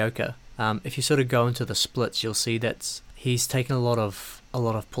mediocre, if you sort of go into the splits, you'll see that he's taken a lot of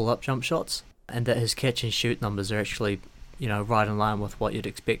pull-up jump shots, and that his catch and shoot numbers are actually, right in line with what you'd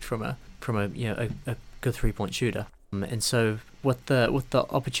expect from a good 3-point shooter. And so with the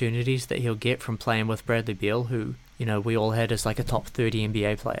opportunities that he'll get from playing with Bradley Beal, who we all had as like a top 30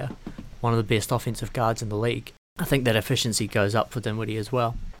 NBA player, one of the best offensive guards in the league, I think that efficiency goes up for Dinwiddie as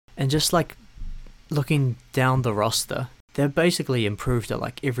well. And just like looking down the roster, they've basically improved at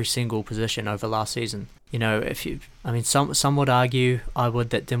like every single position over last season. Some would argue, I would,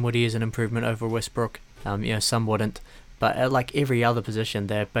 that Dinwiddie is an improvement over Westbrook. Some wouldn't, but at like every other position,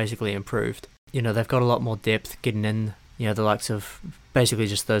 they're basically improved. They've got a lot more depth getting in. The likes of basically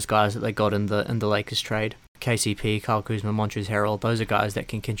just those guys that they got in the Lakers trade. KCP, Kyle Kuzma, Montrezl Harrell, those are guys that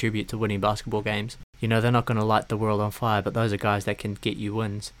can contribute to winning basketball games. They're not going to light the world on fire, but those are guys that can get you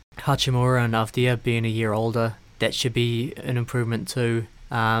wins. Hachimura and Avdia being a year older, that should be an improvement too.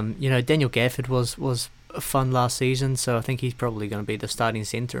 Daniel Gafford was fun last season, so I think he's probably going to be the starting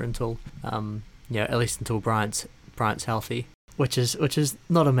center until, at least until Bryant's healthy. Which is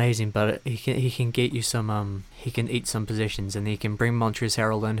not amazing, but he can get you some he can eat some possessions, and he can bring Montrezl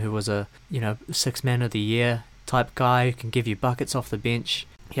Harrell in, who was a 6 man of the year type guy who can give you buckets off the bench.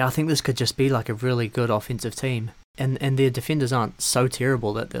 Yeah, I think this could just be like a really good offensive team, and their defenders aren't so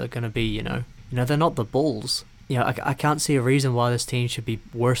terrible that they're going to be they're not the Bulls. I can't see a reason why this team should be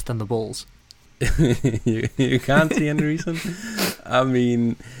worse than the Bulls. you can't see any reason. I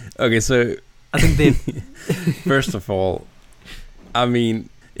mean, okay, so I think they first of all, I mean,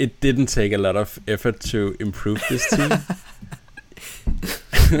 it didn't take a lot of effort to improve this team.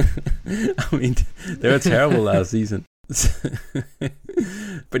 I mean, they were terrible last season.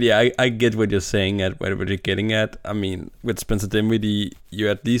 But yeah, I get what you're saying, at what you're getting at. I mean, with Spencer Dinwiddie, you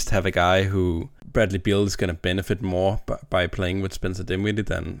at least have a guy who Bradley Beal is going to benefit more by playing with Spencer Dinwiddie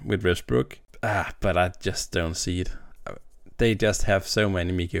than with Westbrook. But I just don't see it. They just have so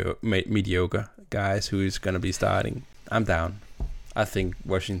many mediocre guys who is going to be starting. I'm down. I think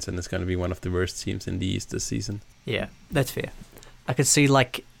Washington is going to be one of the worst teams in the East this season. Yeah, that's fair. I could see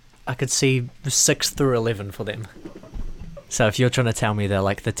 6 through 11 for them. So if you're trying to tell me they're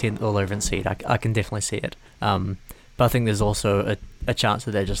like the 10th or 11th seed, I can definitely see it. But I think there's also a chance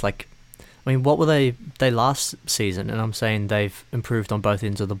that they're just like, what were they last season? And I'm saying they've improved on both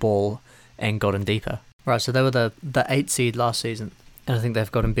ends of the ball and gotten deeper. Right, so they were the 8th seed last season, and I think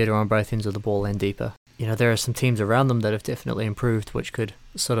they've gotten better on both ends of the ball and deeper. There are some teams around them that have definitely improved, which could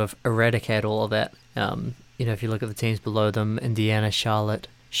sort of eradicate all of that. If you look at the teams below them, Indiana, Charlotte,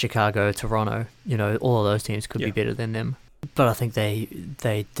 Chicago, Toronto, all of those teams could be better than them. But I think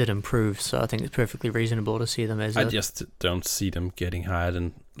they did improve, so I think it's perfectly reasonable to see them as I just don't see them getting higher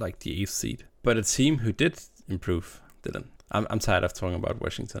than like the 8th seed. But a team who did improve didn't. I'm tired of talking about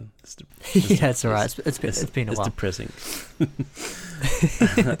Washington. It's alright. It's been a while. It's depressing.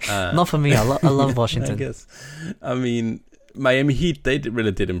 Not for me. I love Washington. I guess. I mean, Miami Heat, they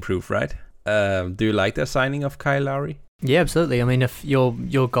really did improve, right? Do you like their signing of Kyle Lowry? Yeah, absolutely. I mean, if your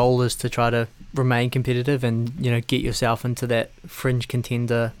goal is to try to remain competitive and get yourself into that fringe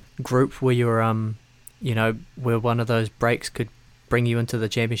contender group where you're where one of those breaks could bring you into the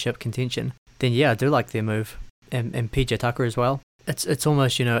championship contention, then yeah, I do like their move. And PJ Tucker as well. It's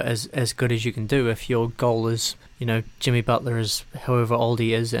almost as good as you can do if your goal is Jimmy Butler is however old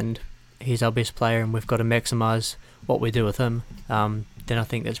he is and he's our best player and we've got to maximise what we do with him. Then I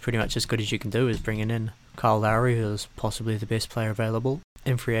think that's pretty much as good as you can do, is bringing in Kyle Lowry, who is possibly the best player available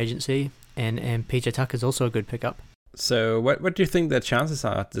in free agency, and PJ Tucker is also a good pickup. So what do you think their chances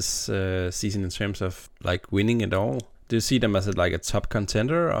are this season in terms of like winning it all? Do you see them as like a top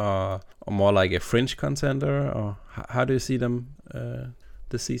contender or more like a fringe contender, or how do you see them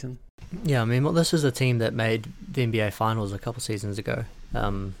this season? Yeah, I mean, this is a team that made the NBA Finals a couple seasons ago,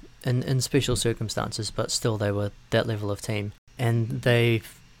 in special circumstances, but still they were that level of team, and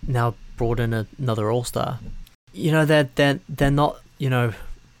they've now brought in another All-Star. They're not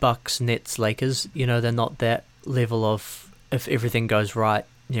Bucks, Nets, Lakers. They're not that level of, if everything goes right,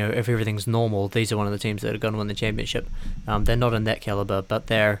 if everything's normal, these are one of the teams that are going to win the championship. They're not in that caliber, but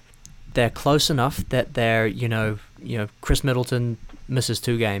they're they're close enough that they're, Chris Middleton misses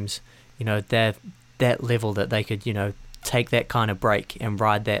 2 games. They're that level that they could, take that kind of break and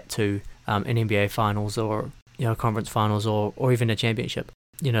ride that to an NBA finals or, conference finals or even a championship.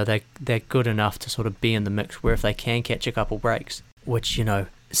 They're good enough to sort of be in the mix where if they can catch a couple breaks, which,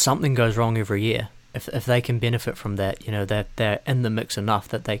 something goes wrong every year. If they can benefit from that, they're in the mix enough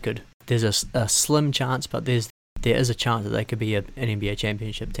that they could. There's a slim chance, but there is a chance that they could be an NBA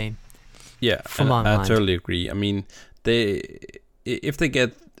championship team. Yeah, I totally agree. I mean, if they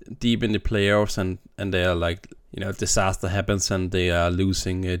get deep in the playoffs and they are like, disaster happens and they are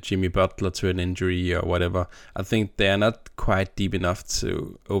losing Jimmy Butler to an injury or whatever, I think they are not quite deep enough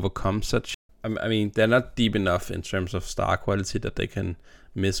to overcome such. I mean, they're not deep enough in terms of star quality that they can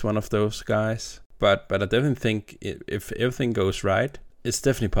miss one of those guys. But I definitely think if everything goes right, it's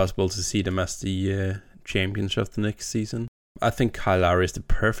definitely possible to see them as the champions of the next season. I think Kyle Lowry is the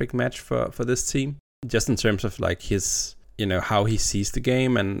perfect match for this team, just in terms of like his, how he sees the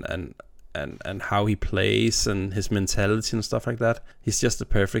game and how he plays and his mentality and stuff like that. He's just the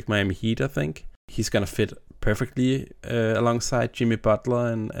perfect Miami Heat, I think. He's going to fit perfectly alongside Jimmy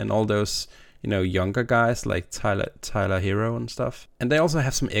Butler and all those, younger guys like Tyler Hero and stuff. And they also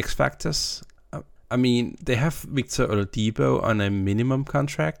have some X factors. I mean, they have Victor Oladipo on a minimum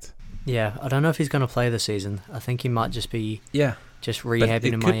contract. Yeah, I don't know if he's going to play this season. I think he might just be just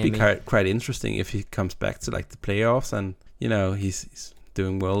rehabbing in Miami. It could be quite interesting if he comes back to like the playoffs and, he's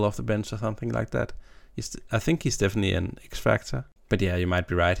doing well off the bench or something like that. I think he's definitely an X factor. But yeah, you might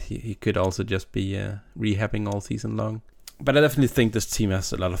be right. He could also just be rehabbing all season long. But I definitely think this team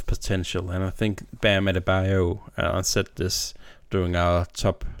has a lot of potential. And I think Bam Adebayo, I said this during our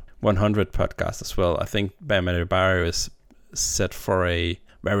top 100 podcast as well. I think Bam Adebayo is set for a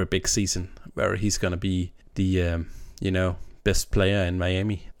very big season where he's going to be the, best player in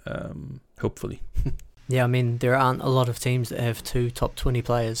Miami, hopefully. Yeah, I mean, there aren't a lot of teams that have 2 top 20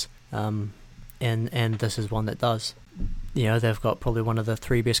 players, and this is one that does. They've got probably one of the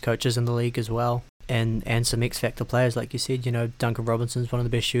 3 best coaches in the league as well, and some X-factor players, like you said. Duncan Robinson's one of the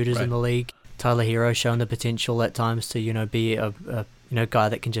best shooters in the league. Tyler Hero showing the potential at times to, be a guy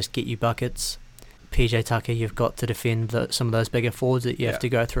that can just get you buckets. PJ Tucker, you've got to defend some of those bigger forwards that you have to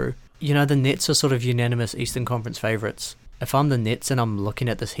go through. The Nets are sort of unanimous Eastern Conference favourites. If I'm the Nets and I'm looking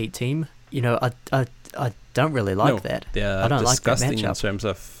at this Heat team, I don't really like that. Yeah, I don't like that disgusting matchup. In terms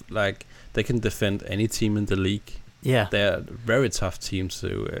of like they can defend any team in the league. Yeah, they're very tough teams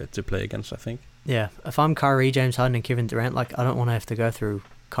to play against, I think. Yeah, if I'm Kyrie, James Harden, and Kevin Durant, like I don't want to have to go through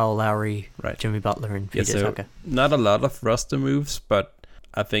Kyle Lowry, Jimmy Butler, and PJ Tucker. Not a lot of roster moves, but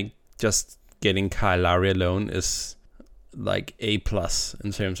I think just getting Kyle Lowry alone is like A+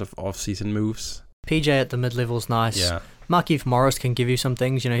 in terms of off-season moves. PJ at the mid-level's nice. Yeah. Markieff Morris can give you some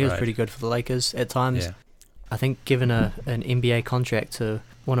things. He was pretty good for the Lakers at times. Yeah. I think given an NBA contract to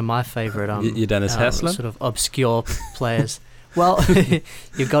one of my favourite Dennis Haslam? Sort of obscure players. Well,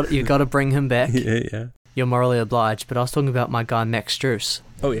 you've got to bring him back. Yeah. You're morally obliged. But I was talking about my guy Max Strus.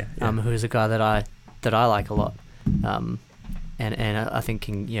 Oh yeah. Who's a guy that I like a lot. And I think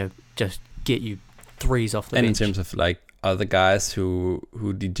can just get you threes off the bench. And in terms of like other guys who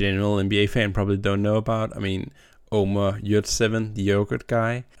the general NBA fan probably don't know about, I mean, Omer Yurtseven, the yogurt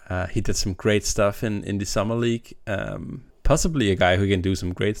guy, he did some great stuff in the summer league. Possibly a guy who can do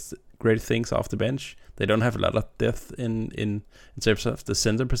some great things off the bench. They don't have a lot of depth in terms of the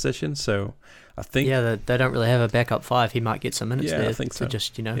center position, so I think they don't really have a backup 5. He might get some minutes there. I think so. To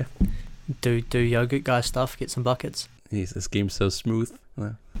just do yogurt guy stuff, get some buckets. His game's so smooth.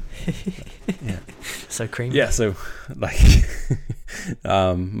 Yeah. So creamy. Yeah, so like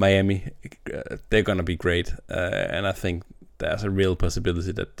Miami, they're gonna be great, and I think there's a real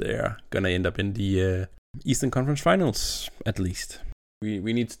possibility that they are gonna end up in the Eastern Conference Finals at least. We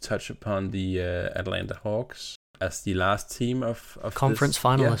need to touch upon the Atlanta Hawks as the last team of conference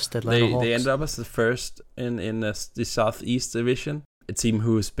finalist. Atlanta Hawks. They ended up as the first in the Southeast Division. A team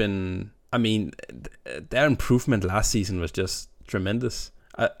who has been, I mean, their improvement last season was just tremendous.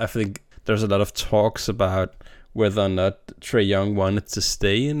 I think there's a lot of talks about whether or not Trae Young wanted to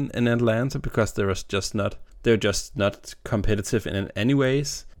stay in Atlanta because they're just not competitive in any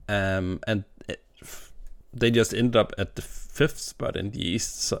ways. And they just ended up at the 5th spot in the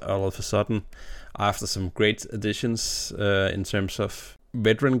East all of a sudden after some great additions in terms of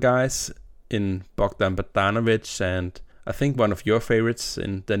veteran guys in Bogdan Bogdanovic and I think one of your favorites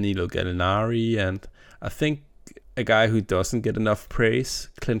in Danilo Gallinari, and I think a guy who doesn't get enough praise,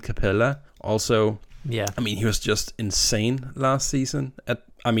 Clint Capella. Also, I mean, he was just insane last season.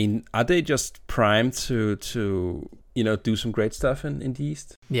 Are they just primed to do some great stuff in the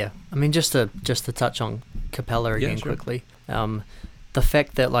East. Yeah, I mean, just to touch on Capella again quickly. The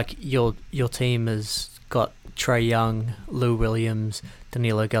fact that like your team has got Trae Young, Lou Williams,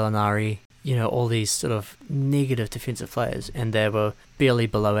 Danilo Gallinari, all these sort of negative defensive players, and they were barely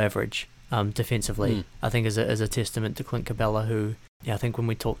below average defensively, I think is a testament to Clint Capella, who, I think when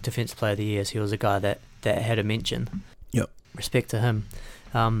we talked Defensive Player of the Year, he was a guy that had a mention. Yep. Respect to him.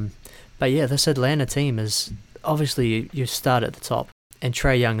 But yeah, this Atlanta team is, obviously you start at the top, and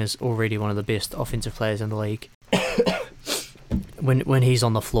Trae Young is already one of the best offensive players in the league. When he's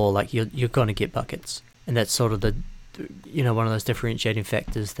on the floor, like you're going to get buckets, and that's sort of the one of those differentiating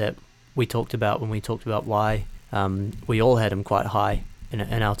factors that we talked about when we talked about why we all had him quite high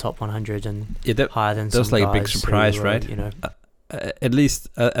in our top 100 and higher than some guys. That was like a big surprise, right? At least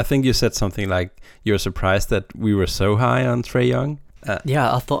I think you said something like you were surprised that we were so high on Trae Young.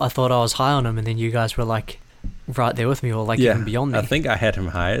 I thought I was high on him, and then you guys were like right there with me, or like even beyond me. I think I had him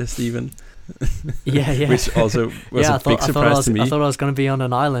highest even. yeah. Which also was a big surprise to me. I thought I was going to be on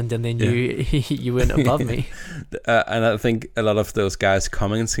an island, and then you went above me. And I think a lot of those guys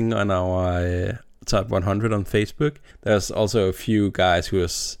commenting on our top 100 on Facebook, there's also a few guys who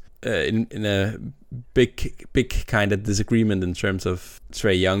was in a big kind of disagreement in terms of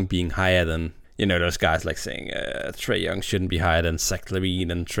Trae Young being higher than, those guys like saying Trae Young shouldn't be higher than Zach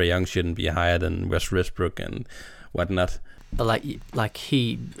LaVine, and Trae Young shouldn't be higher than Wes Westbrook and whatnot. But like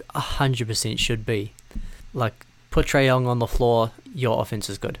he 100% should be. Like, put Trae Young on the floor, your offense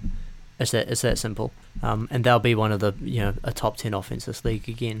is good. It's that simple. And they'll be one of the a top 10 offense this league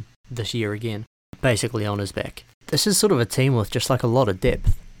again this year again, basically on his back. This is sort of a team with just like a lot of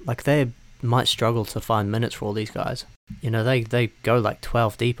depth. Like, they might struggle to find minutes for all these guys. They go like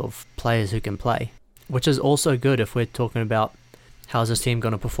 12 deep of players who can play, which is also good if we're talking about how's this team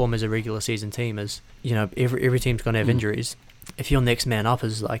going to perform as a regular season team. Is every team's going to have injuries. If your next man up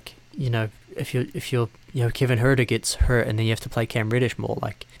is like if you're Kevin Huerter gets hurt and then you have to play Cam Reddish more,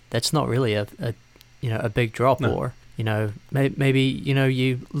 like that's not really a big drop. No. Or maybe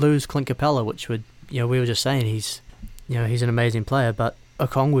you lose Clint Capella, which would we were just saying he's an amazing player, but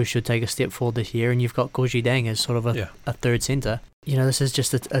Okongwu should take a step forward this year, and you've got Gorgie Dang as sort of a third center. This is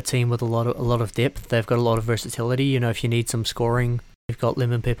just a team with a lot of depth. They've got a lot of versatility. If you need some scoring, you've got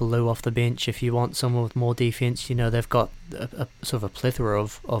Lemon Pepper Lou off the bench. If you want someone with more defense, they've got a sort of a plethora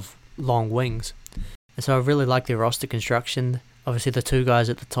of long wings. And so I really like their roster construction. Obviously, the two guys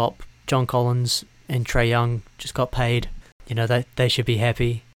at the top, John Collins and Trae Young, just got paid. They should be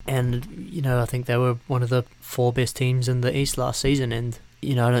happy. And I think they were one of the 4 best teams in the East last season, and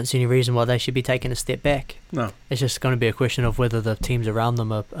I don't see any reason why they should be taking a step back. No. It's just going to be a question of whether the teams around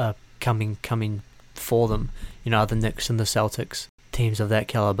them are coming for them. The Knicks and the Celtics, teams of that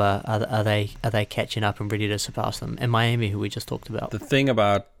caliber, are they catching up and ready to surpass them? And Miami, who we just talked about. The thing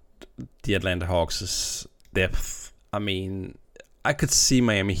about the Atlanta Hawks is depth. I mean, I could see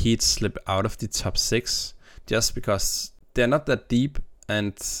Miami Heat slip out of the top 6 just because they're not that deep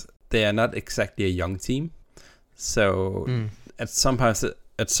and they are not exactly a young team. So at some points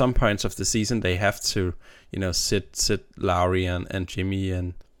of the season, they have to, sit Lowry and Jimmy,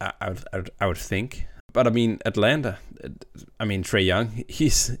 and I would think. But I mean, Atlanta, Trae Young,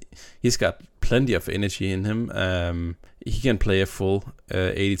 he's got plenty of energy in him. He can play a full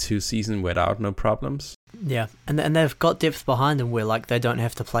 82 season without no problems. Yeah, and they've got depth behind him where like they don't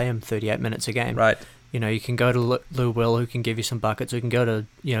have to play him 38 minutes a game. Right. You can go to Lou Will, who can give you some buckets. You can go to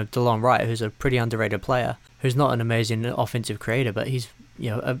DeLon Wright, who's a pretty underrated player, who's not an amazing offensive creator, but he's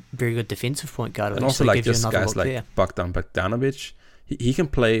a very good defensive point guard. And also like just guys like Bogdan Bogdanovic, he can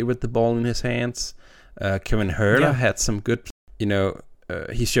play with the ball in his hands. Kevin Huerter had some good,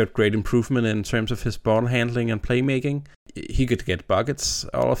 he showed great improvement in terms of his ball handling and playmaking. He could get buckets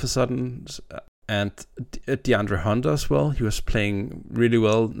all of a sudden. And DeAndre Hunter as well, he was playing really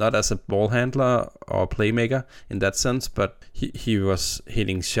well, not as a ball handler or playmaker in that sense, but he was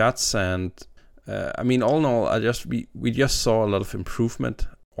hitting shots. And all in all, we just saw a lot of improvement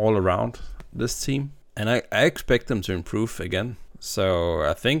all around this team, and I expect them to improve again. So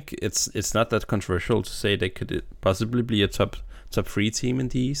I think it's not that controversial to say they could possibly be a top 3 team in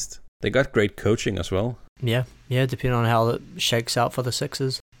the East. They got great coaching as well. Yeah, depending on how it shakes out for the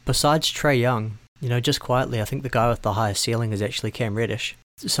Sixers. Besides Trae Young, just quietly, I think the guy with the highest ceiling is actually Cam Reddish.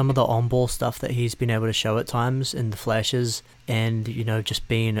 Some of the on-ball stuff that he's been able to show at times in the flashes, and just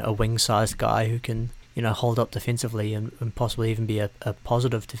being a wing-sized guy who can hold up defensively and possibly even be a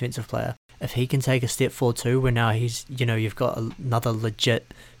positive defensive player. If he can take a step forward too, where now he's you've got another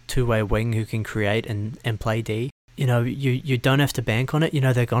legit two-way wing who can create and play D. you don't have to bank on it.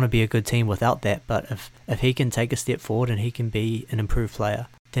 They're going to be a good team without that. But if he can take a step forward and he can be an improved player,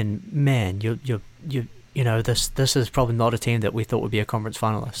 then man, this is probably not a team that we thought would be a conference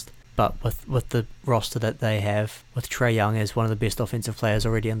finalist. But with the roster that they have, with Trae Young as one of the best offensive players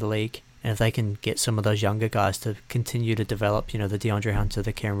already in the league, and if they can get some of those younger guys to continue to develop, the DeAndre Hunter,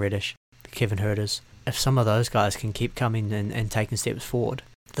 the Cam Reddish, the Kevin Huerters, if some of those guys can keep coming and taking steps forward,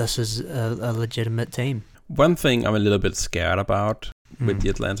 this is a legitimate team. One thing I'm a little bit scared about with the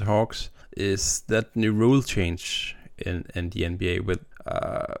Atlanta Hawks is that new rule change in the NBA. With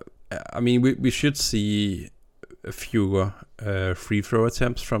we should see fewer free throw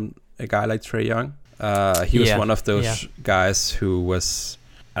attempts from a guy like Trae Young. He was one of those guys who was,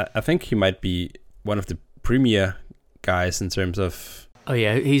 I think he might be one of the premier guys in terms of. Oh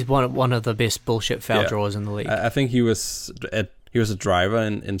yeah, he's one of the best bullshit foul drawers in the league. I think he was a driver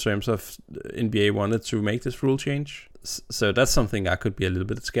in terms of NBA wanted to make this rule change. So that's something I could be a little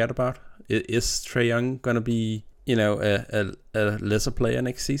bit scared about. Is Trae Young gonna be a lesser player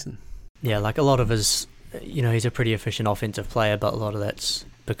next season? Yeah, like a lot of his, he's a pretty efficient offensive player, but a lot of that's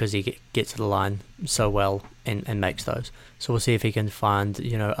because he gets to the line so well and makes those. So we'll see if he can find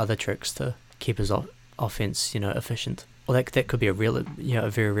other tricks to keep his offense efficient. Well, that could be a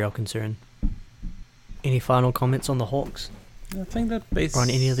very real concern. Any final comments on the Hawks? I think that on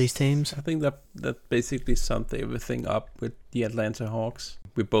any of these teams. I think that basically summed everything up with the Atlanta Hawks.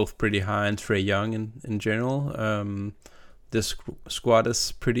 We're both pretty high on Trae Young in general. This squad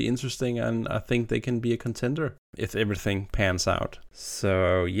is pretty interesting, and I think they can be a contender if everything pans out.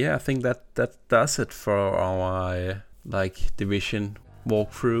 So yeah, I think that does it for our division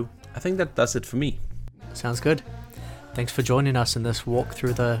walkthrough. I think that does it for me. Sounds good. Thanks for joining us in this walk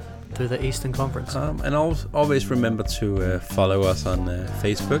through the Eastern Conference. And always remember to follow us on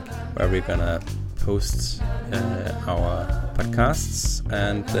Facebook, where we're gonna post our podcasts.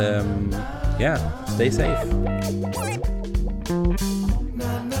 And stay safe.